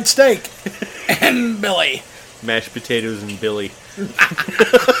 Chicken fried steak and Billy. Mashed potatoes and Billy.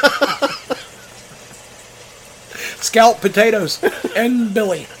 Scalloped potatoes and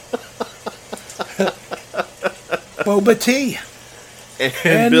Billy. Boba tea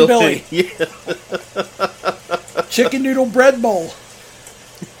and Billy. Yeah. Chicken noodle bread bowl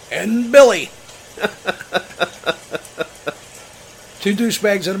and Billy. Two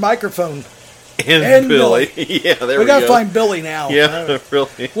douchebags and a microphone. And Billy. Yeah, there we go. We gotta find Billy now. Yeah,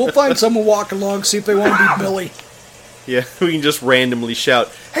 really. We'll find someone walking along, see if they want to be Billy. Yeah, we can just randomly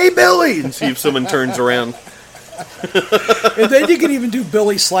shout, "Hey, Billy!" and see if someone turns around. And then you can even do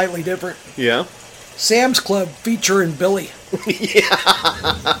Billy slightly different. Yeah. Sam's Club featuring Billy. Yeah.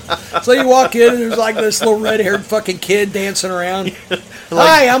 So you walk in and there's like this little red-haired fucking kid dancing around.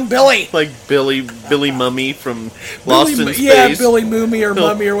 Hi, I'm Billy. Like Billy Mummy from Lost in Space. Yeah, Billy Moomy or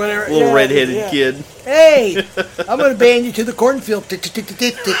Mummy or whatever. Little red-headed kid. Hey, I'm going to band you to the cornfield.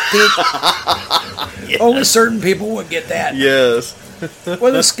 Only certain people would get that. Yes. One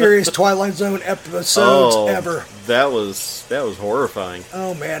of the scariest Twilight Zone episodes ever. That was horrifying.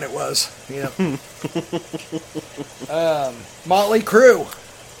 Oh man, it was. Yeah. Motley Crue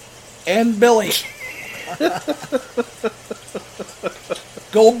and Billy.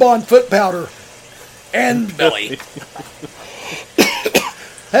 Gold Bond foot powder and Billy.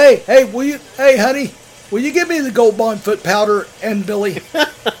 Hey, honey, will you give me the Gold Bond foot powder and Billy?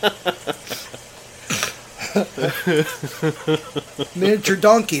 Miniature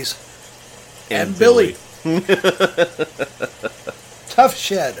donkeys and Billy. Tough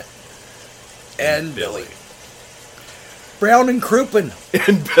Shed and Billy. Brown and Crouppen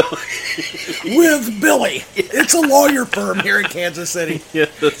and Billy. With Billy. It's a lawyer firm here in Kansas City.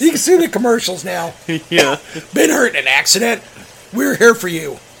 Yes. You can see the commercials now. Yeah. Been hurt in an accident. We're here for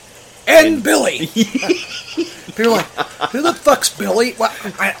you. And Billy. People are like, who the fuck's Billy?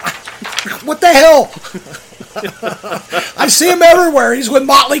 What the hell? I see him everywhere. He's with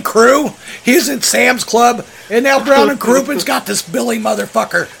Motley Crue. He's in Sam's Club. And now Brown and Croupen's got this Billy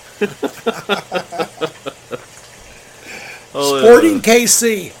motherfucker. Sporting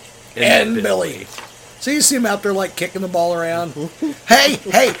KC and Billy. So you see him out there like kicking the ball around. Hey,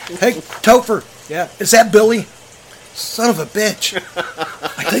 Topher. Yeah, is that Billy? Son of a bitch.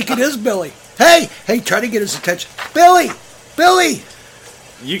 I think it is Billy. Hey, try to get his attention. Billy.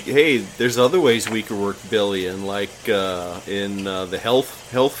 Hey, there's other ways we could work Billy in, like in the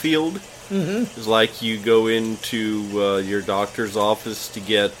health field. Mm-hmm. It's like you go into your doctor's office to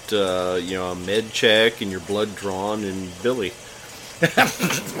get a med check and your blood drawn, and Billy.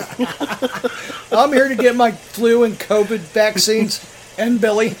 I'm here to get my flu and COVID vaccines, and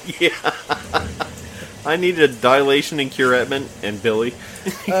Billy. Yeah. I need a dilation and curetment, and Billy.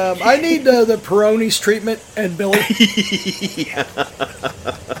 I need the Peyronie's treatment, and Billy. Yeah.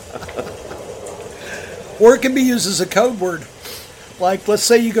 Or it can be used as a code word. Like, let's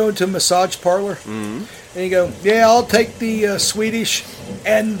say you go into a massage parlor, and you go, yeah, I'll take the Swedish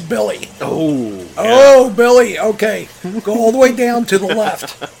and Billy. Oh, Billy, okay. Go all the way down to the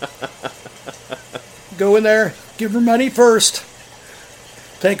left. Go in there, give her money first.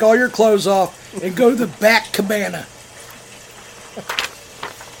 Take all your clothes off, and go to the back cabana.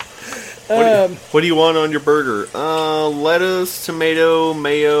 What do you want on your burger? Lettuce, tomato,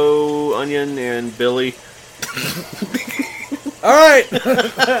 mayo, onion, and Billy. All right.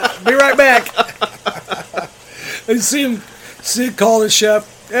 Be right back. And see call the chef.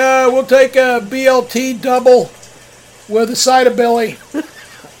 Yeah, we'll take a BLT double with a side of Billy.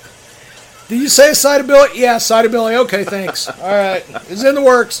 Did you say side of Billy? Yeah, side of Billy. Okay, thanks. All right. It's in the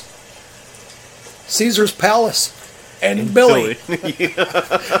works. Caesar's Palace and Billy.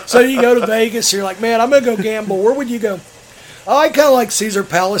 Yeah. So you go to Vegas, you're like, man, I'm going to go gamble. Where would you go? Oh, I kind of like Caesar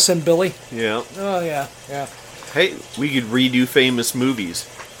Palace and Billy. Yeah. Oh, yeah. Hey, we could redo famous movies.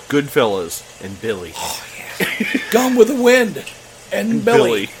 Goodfellas and Billy. Oh, yeah. Gone with the Wind and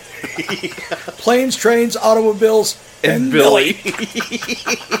Billy. Planes, Trains, Automobiles and Billy.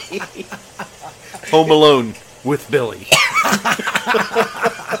 Home Alone with Billy.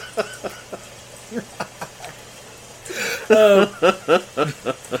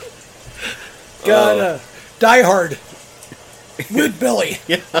 Die Hard with Billy.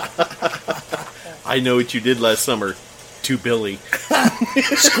 Yeah. I Know What You Did Last Summer to Billy.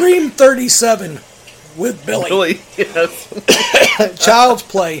 Scream 37 with Billy. Billy, yes. Child's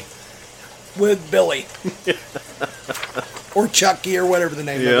Play with Billy. Or Chucky or whatever the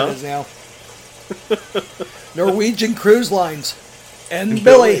name of it is now. Norwegian Cruise Lines and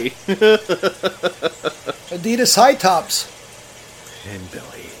Billy. Adidas High Tops and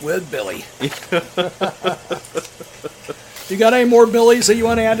Billy. With Billy. You got any more Billies that you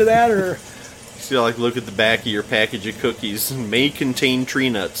want to add to that, or? So, like, look at the back of your package of cookies. May contain tree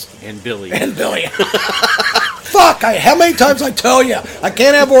nuts and Billy. And Billy. Fuck! Fuck, how many times I tell you, I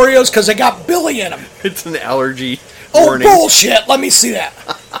can't have Oreos because they got Billy in them. It's an allergy warning. Oh, bullshit. Let me see that.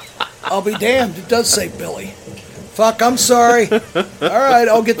 I'll be damned. It does say Billy. Fuck, I'm sorry. All right,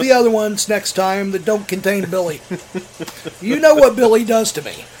 I'll get the other ones next time that don't contain Billy. You know what Billy does to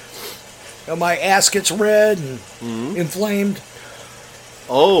me. My ass gets red and inflamed.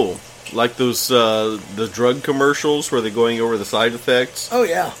 Oh, like those the drug commercials where they're going over the side effects? Oh,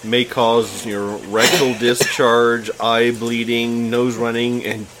 yeah. May cause your rectal discharge, eye bleeding, nose running,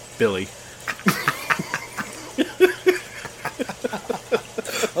 and Billy.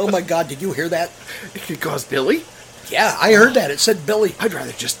 Oh, my God, did you hear that? It could cause Billy? Yeah, I heard that. It said Billy. I'd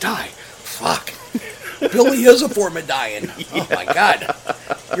rather just die. Fuck. Billy is a form of dying. Yeah. Oh, my God.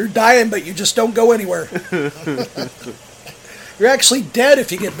 You're dying, but you just don't go anywhere. You're actually dead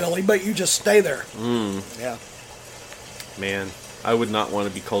if you get Billy, but you just stay there. Yeah. Man, I would not want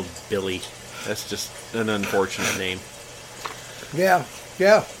to be called Billy. That's just an unfortunate name. Yeah,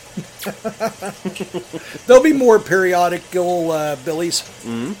 yeah. There'll be more periodical Billies.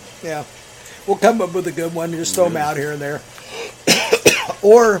 Yeah. We'll come up with a good one and just throw them out here and there.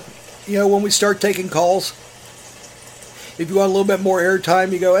 Or, when we start taking calls, if you want a little bit more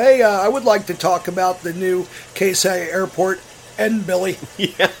airtime, you go, hey, I would like to talk about the new KSI Airport and Billy.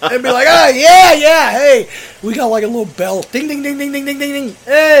 Yeah. And be like, yeah, hey. We got like a little bell. Ding, ding, ding, ding, ding, ding, ding, ding.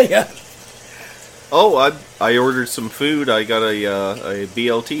 Hey. Oh, I ordered some food. I got a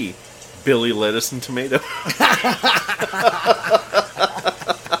BLT. Billy lettuce and tomato.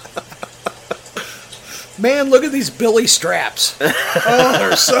 Man, look at these Billy straps. Oh,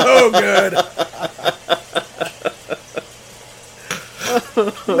 they're so good.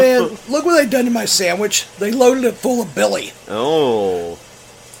 Man, look what they done to my sandwich. They loaded it full of Billy. Oh.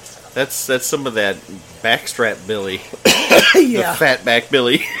 That's some of that backstrap Billy. Yeah. The fatback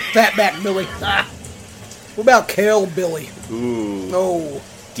Billy. Fatback Billy. What about kale Billy? Ooh. Oh.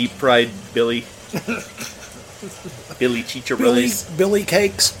 Deep fried Billy. Billy chicharrones. Billy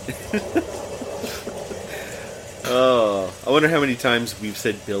cakes. Oh, I wonder how many times we've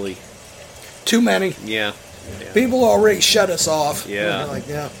said Billy. Too many. Yeah. People already shut us off. Yeah. Like,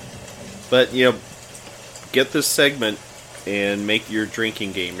 yeah. But, get this segment and make your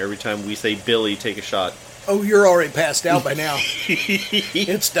drinking game. Every time we say Billy, take a shot. Oh, you're already passed out by now.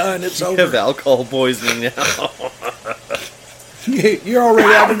 It's done. It's over. You have alcohol poisoning now. You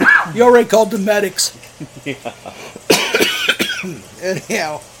already called the medics. Yeah.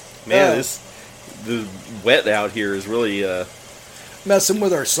 Anyhow. Man, the wet out here is really messing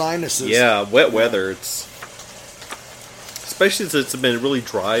with our sinuses. Yeah, wet weather. It's especially since it's been really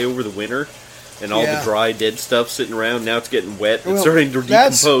dry over the winter, and all the dry dead stuff sitting around. Now it's getting wet. It's starting to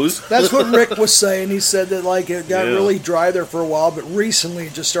decompose. That's what Rick was saying. He said that it got really dry there for a while, but recently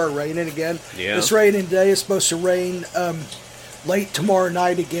it just started raining again. Yeah. It's raining today. It's supposed to rain late tomorrow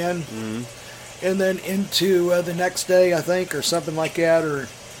night again, and then into the next day, I think, or something like that.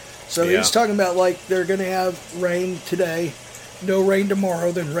 So he's talking about they're going to have rain today, no rain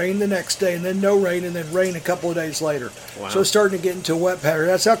tomorrow, then rain the next day, and then no rain, and then rain a couple of days later. Wow. So it's starting to get into a wet pattern.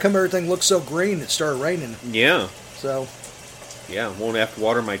 That's how come everything looks so green. It started raining. Yeah. So. Yeah, won't have to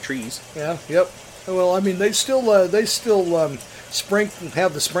water my trees. Yeah. Yep. Well, I mean, they still have the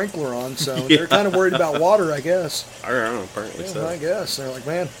sprinkler on, so they're kind of worried about water, I guess. I don't know. Apparently so. I guess they're like,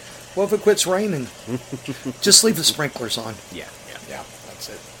 man, what if it quits raining? Just leave the sprinklers on. Yeah. That's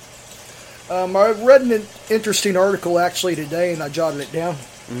it. I read an interesting article actually today, and I jotted it down.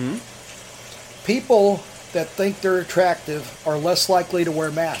 People that think they're attractive are less likely to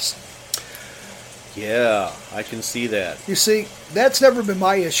wear masks. Yeah, I can see that. You see, that's never been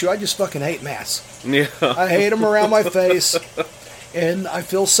my issue. I just fucking hate masks. Yeah. I hate them around my face, and I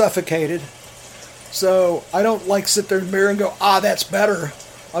feel suffocated. So I don't sit there in the mirror and go, that's better.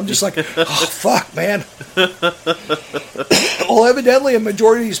 I'm just like, oh, fuck, man. Well, evidently, a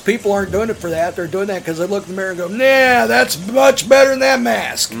majority of these people aren't doing it for that. They're doing that because they look in the mirror and go, nah, that's much better than that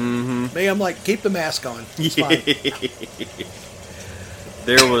mask. Me, I'm like, keep the mask on. It's fine.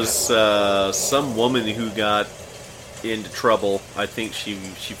 There was some woman who got into trouble. I think she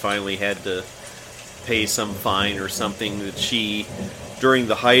finally had to pay some fine or something that she, during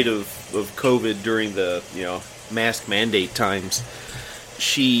the height of COVID, during the mask mandate times,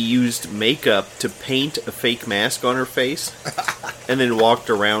 she used makeup to paint a fake mask on her face and then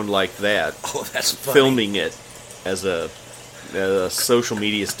walked around like that. Oh, that's funny. Filming it as a social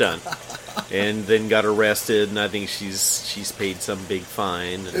media stunt. And then got arrested, and I think she's paid some big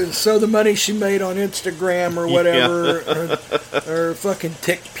fine. So the money she made on Instagram or whatever, or fucking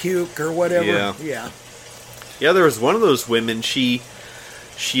tick puke or whatever. Yeah, there was one of those women, she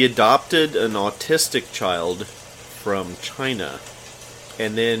adopted an autistic child from China,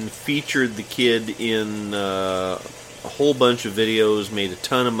 and then featured the kid in a whole bunch of videos, made a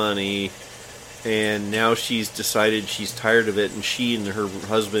ton of money, and now she's decided she's tired of it, and she and her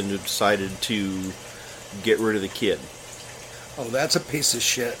husband have decided to get rid of the kid. Oh, that's a piece of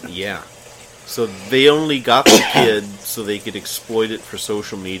shit. Yeah. So they only got the kid so they could exploit it for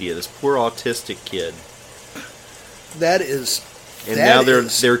social media. This poor autistic kid. That is... And now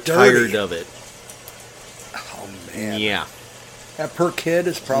they're tired of it. Oh, man. Yeah. That per kid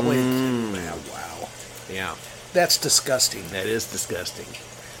is probably... Man, wow. Yeah. That's disgusting. That is disgusting.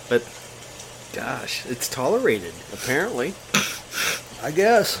 But, gosh, it's tolerated, apparently. I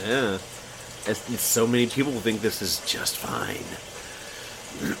guess. Yeah. So many people think this is just fine.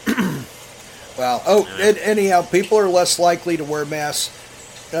 Wow. Oh, and anyhow, people are less likely to wear masks.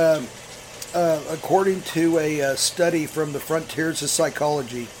 According to a study from the Frontiers of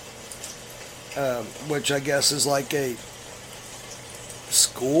Psychology, which I guess is like a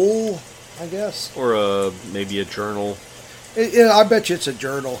school, I guess. Or maybe a journal. I bet you it's a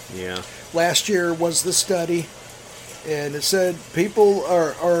journal. Yeah. Last year was the study, and it said people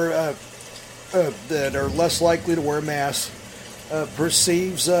are that are less likely to wear masks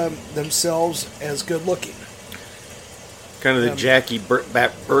perceives themselves as good looking. Kind of the Jackie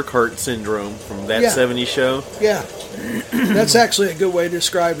Burkhart syndrome from that 70s show. Yeah. That's actually a good way to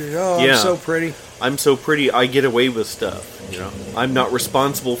describe it. Oh, yeah. I'm so pretty. I'm so pretty, I get away with stuff. You know, I'm not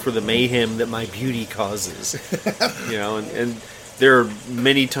responsible for the mayhem that my beauty causes. You know, and there are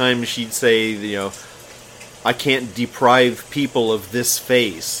many times she'd say, you know, I can't deprive people of this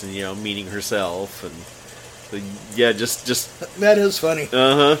face, you know, meaning herself. And yeah, just that is funny.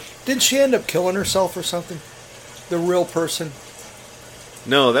 Uh-huh. Didn't she end up killing herself or something? The real person?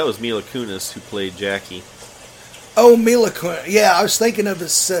 No, that was Mila Kunis who played Jackie. Oh, Mila Kunis. Yeah, I was thinking of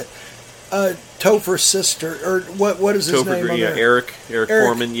his Topher's sister, or what is his name? Yeah, Eric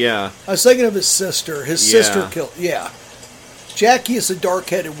Foreman. Yeah, I was thinking of his sister. His sister killed. Yeah, Jackie is the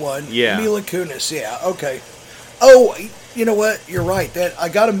dark-headed one. Yeah, Mila Kunis. Yeah, okay. Oh, you know what? You're right. That I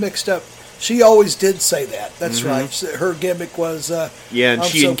got them mixed up. She always did say that. That's right. Her gimmick was... yeah, and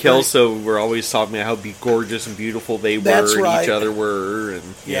she and Kelso were always talking about how gorgeous and beautiful they were and each other were.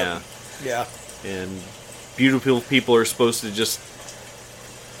 And yeah. And beautiful people are supposed to just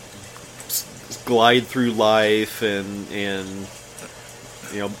glide through life, and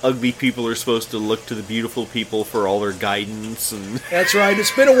you know, ugly people are supposed to look to the beautiful people for all their guidance. And that's right.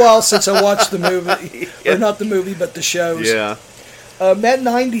 It's been a while since I watched the movie. Or not the movie, but the shows. Yeah. That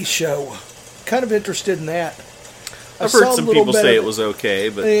 90s show... Kind of interested in that. I've heard some people say it was okay,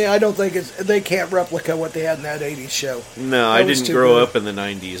 but I don't think they can't replicate what they had in that 80s show. No, I didn't grow up in the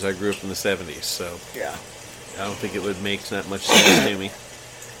 90s. I grew up in the 70s, so yeah, I don't think it would make that much sense to me.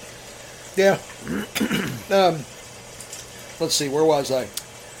 Yeah. Let's see, where was I?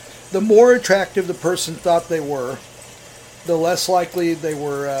 The more attractive the person thought they were, the less likely they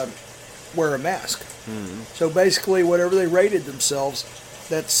were wear a mask. Mm-hmm. So basically, whatever they rated themselves,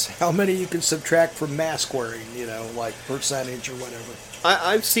 that's how many you can subtract from mask wearing, you know, like percentage or whatever.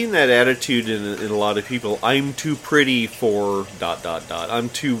 I've seen that attitude in a lot of people. I'm too pretty for ... I'm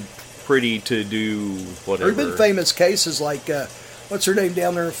too pretty to do whatever. There have been famous cases like, what's her name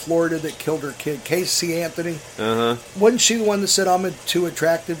down there in Florida that killed her kid? Casey Anthony. Uh-huh. Wasn't she the one that said, I'm too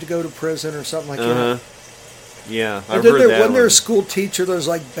attractive to go to prison or something like that? Yeah, I've heard that. Wasn't there a school teacher that was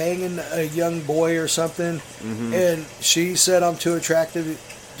like banging a young boy or something, and she said, I'm too attractive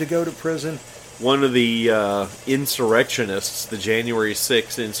to go to prison? One of the insurrectionists, the January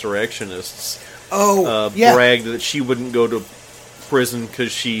 6th insurrectionists, bragged that she wouldn't go to prison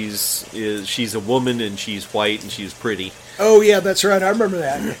because she's a woman and she's white and she's pretty. Oh, yeah, that's right. I remember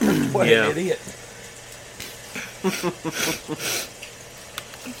that. What an idiot.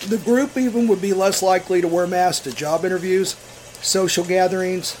 The group even would be less likely to wear masks to job interviews, social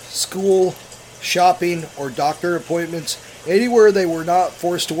gatherings, school, shopping, or doctor appointments. Anywhere they were not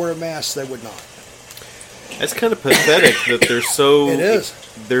forced to wear a mask, they would not. That's kind of pathetic that they're so... It is.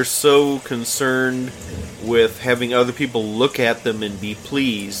 They're so concerned with having other people look at them and be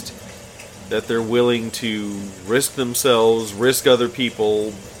pleased that they're willing to risk themselves, risk other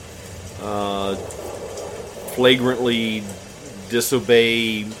people, flagrantly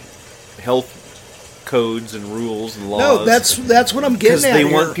disobey health codes and rules and laws. No, that's what I'm getting at. Because they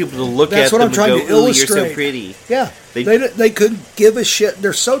want people to look at them and go, "Ooh, you're so pretty." Yeah, they couldn't give a shit.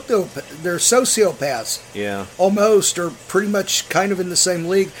 They're sociopaths. Yeah, almost, or pretty much, kind of in the same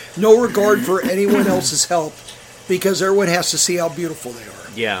league. No regard for anyone else's health, because everyone has to see how beautiful they are.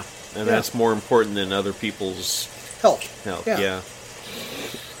 Yeah, and that's more important than other people's health. Yeah.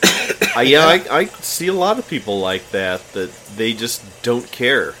 I see a lot of people like that they just don't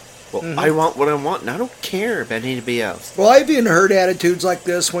care. Well, I want what I want, and I don't care about anybody else. Well, I've even heard attitudes like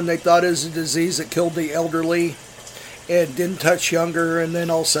this when they thought it was a disease that killed the elderly and didn't touch younger, and then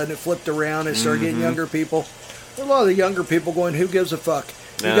all of a sudden it flipped around and started getting younger people. A lot of the younger people going, who gives a fuck?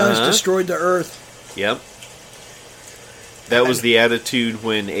 You guys destroyed the earth. Yep. That was the attitude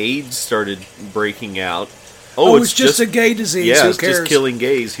when AIDS started breaking out. Oh, it's just a gay disease. Yeah, who it's cares? just killing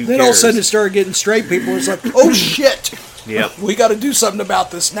gays. Who cares? Then all of a sudden it started getting straight people. It's like, oh shit. Yep. We got to do something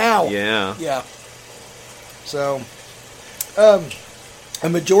about this now. Yeah. Yeah. So, a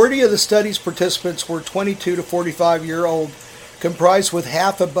majority of the study's participants were 22 to 45-year-old, comprised with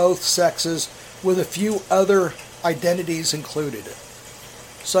half of both sexes, with a few other identities included.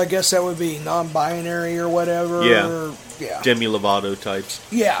 So I guess that would be non-binary or whatever. Yeah. Yeah. Demi Lovato types.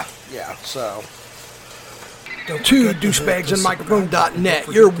 Yeah. So. To douchebagsandmicrophone.net,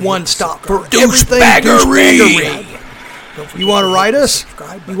 your one stop for douchebaggery. You want to write us?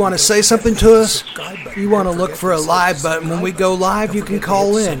 You want to say something to us? You want to look for a live button. When we go live, you can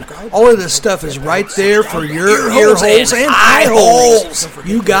call in. All of this stuff is right there for your ear holes and eye holes.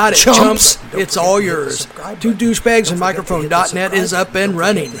 You got it, chumps. It's all yours. To douchebagsandmicrophone.net is up and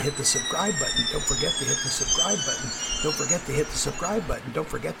running. Hit the subscribe button. Don't forget to hit the subscribe button. Don't forget to hit the subscribe button. Don't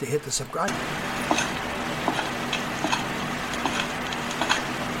forget to hit the subscribe button.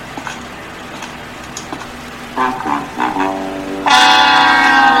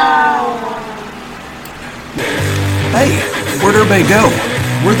 Hey, where'd everybody go?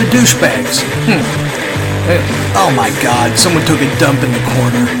 We're the douchebags. Hey, oh my god, someone took a dump in the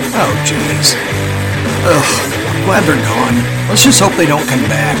corner. Oh jeez. Ugh, glad they're gone. Let's just hope they don't come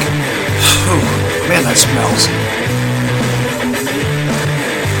back. Man, that smells.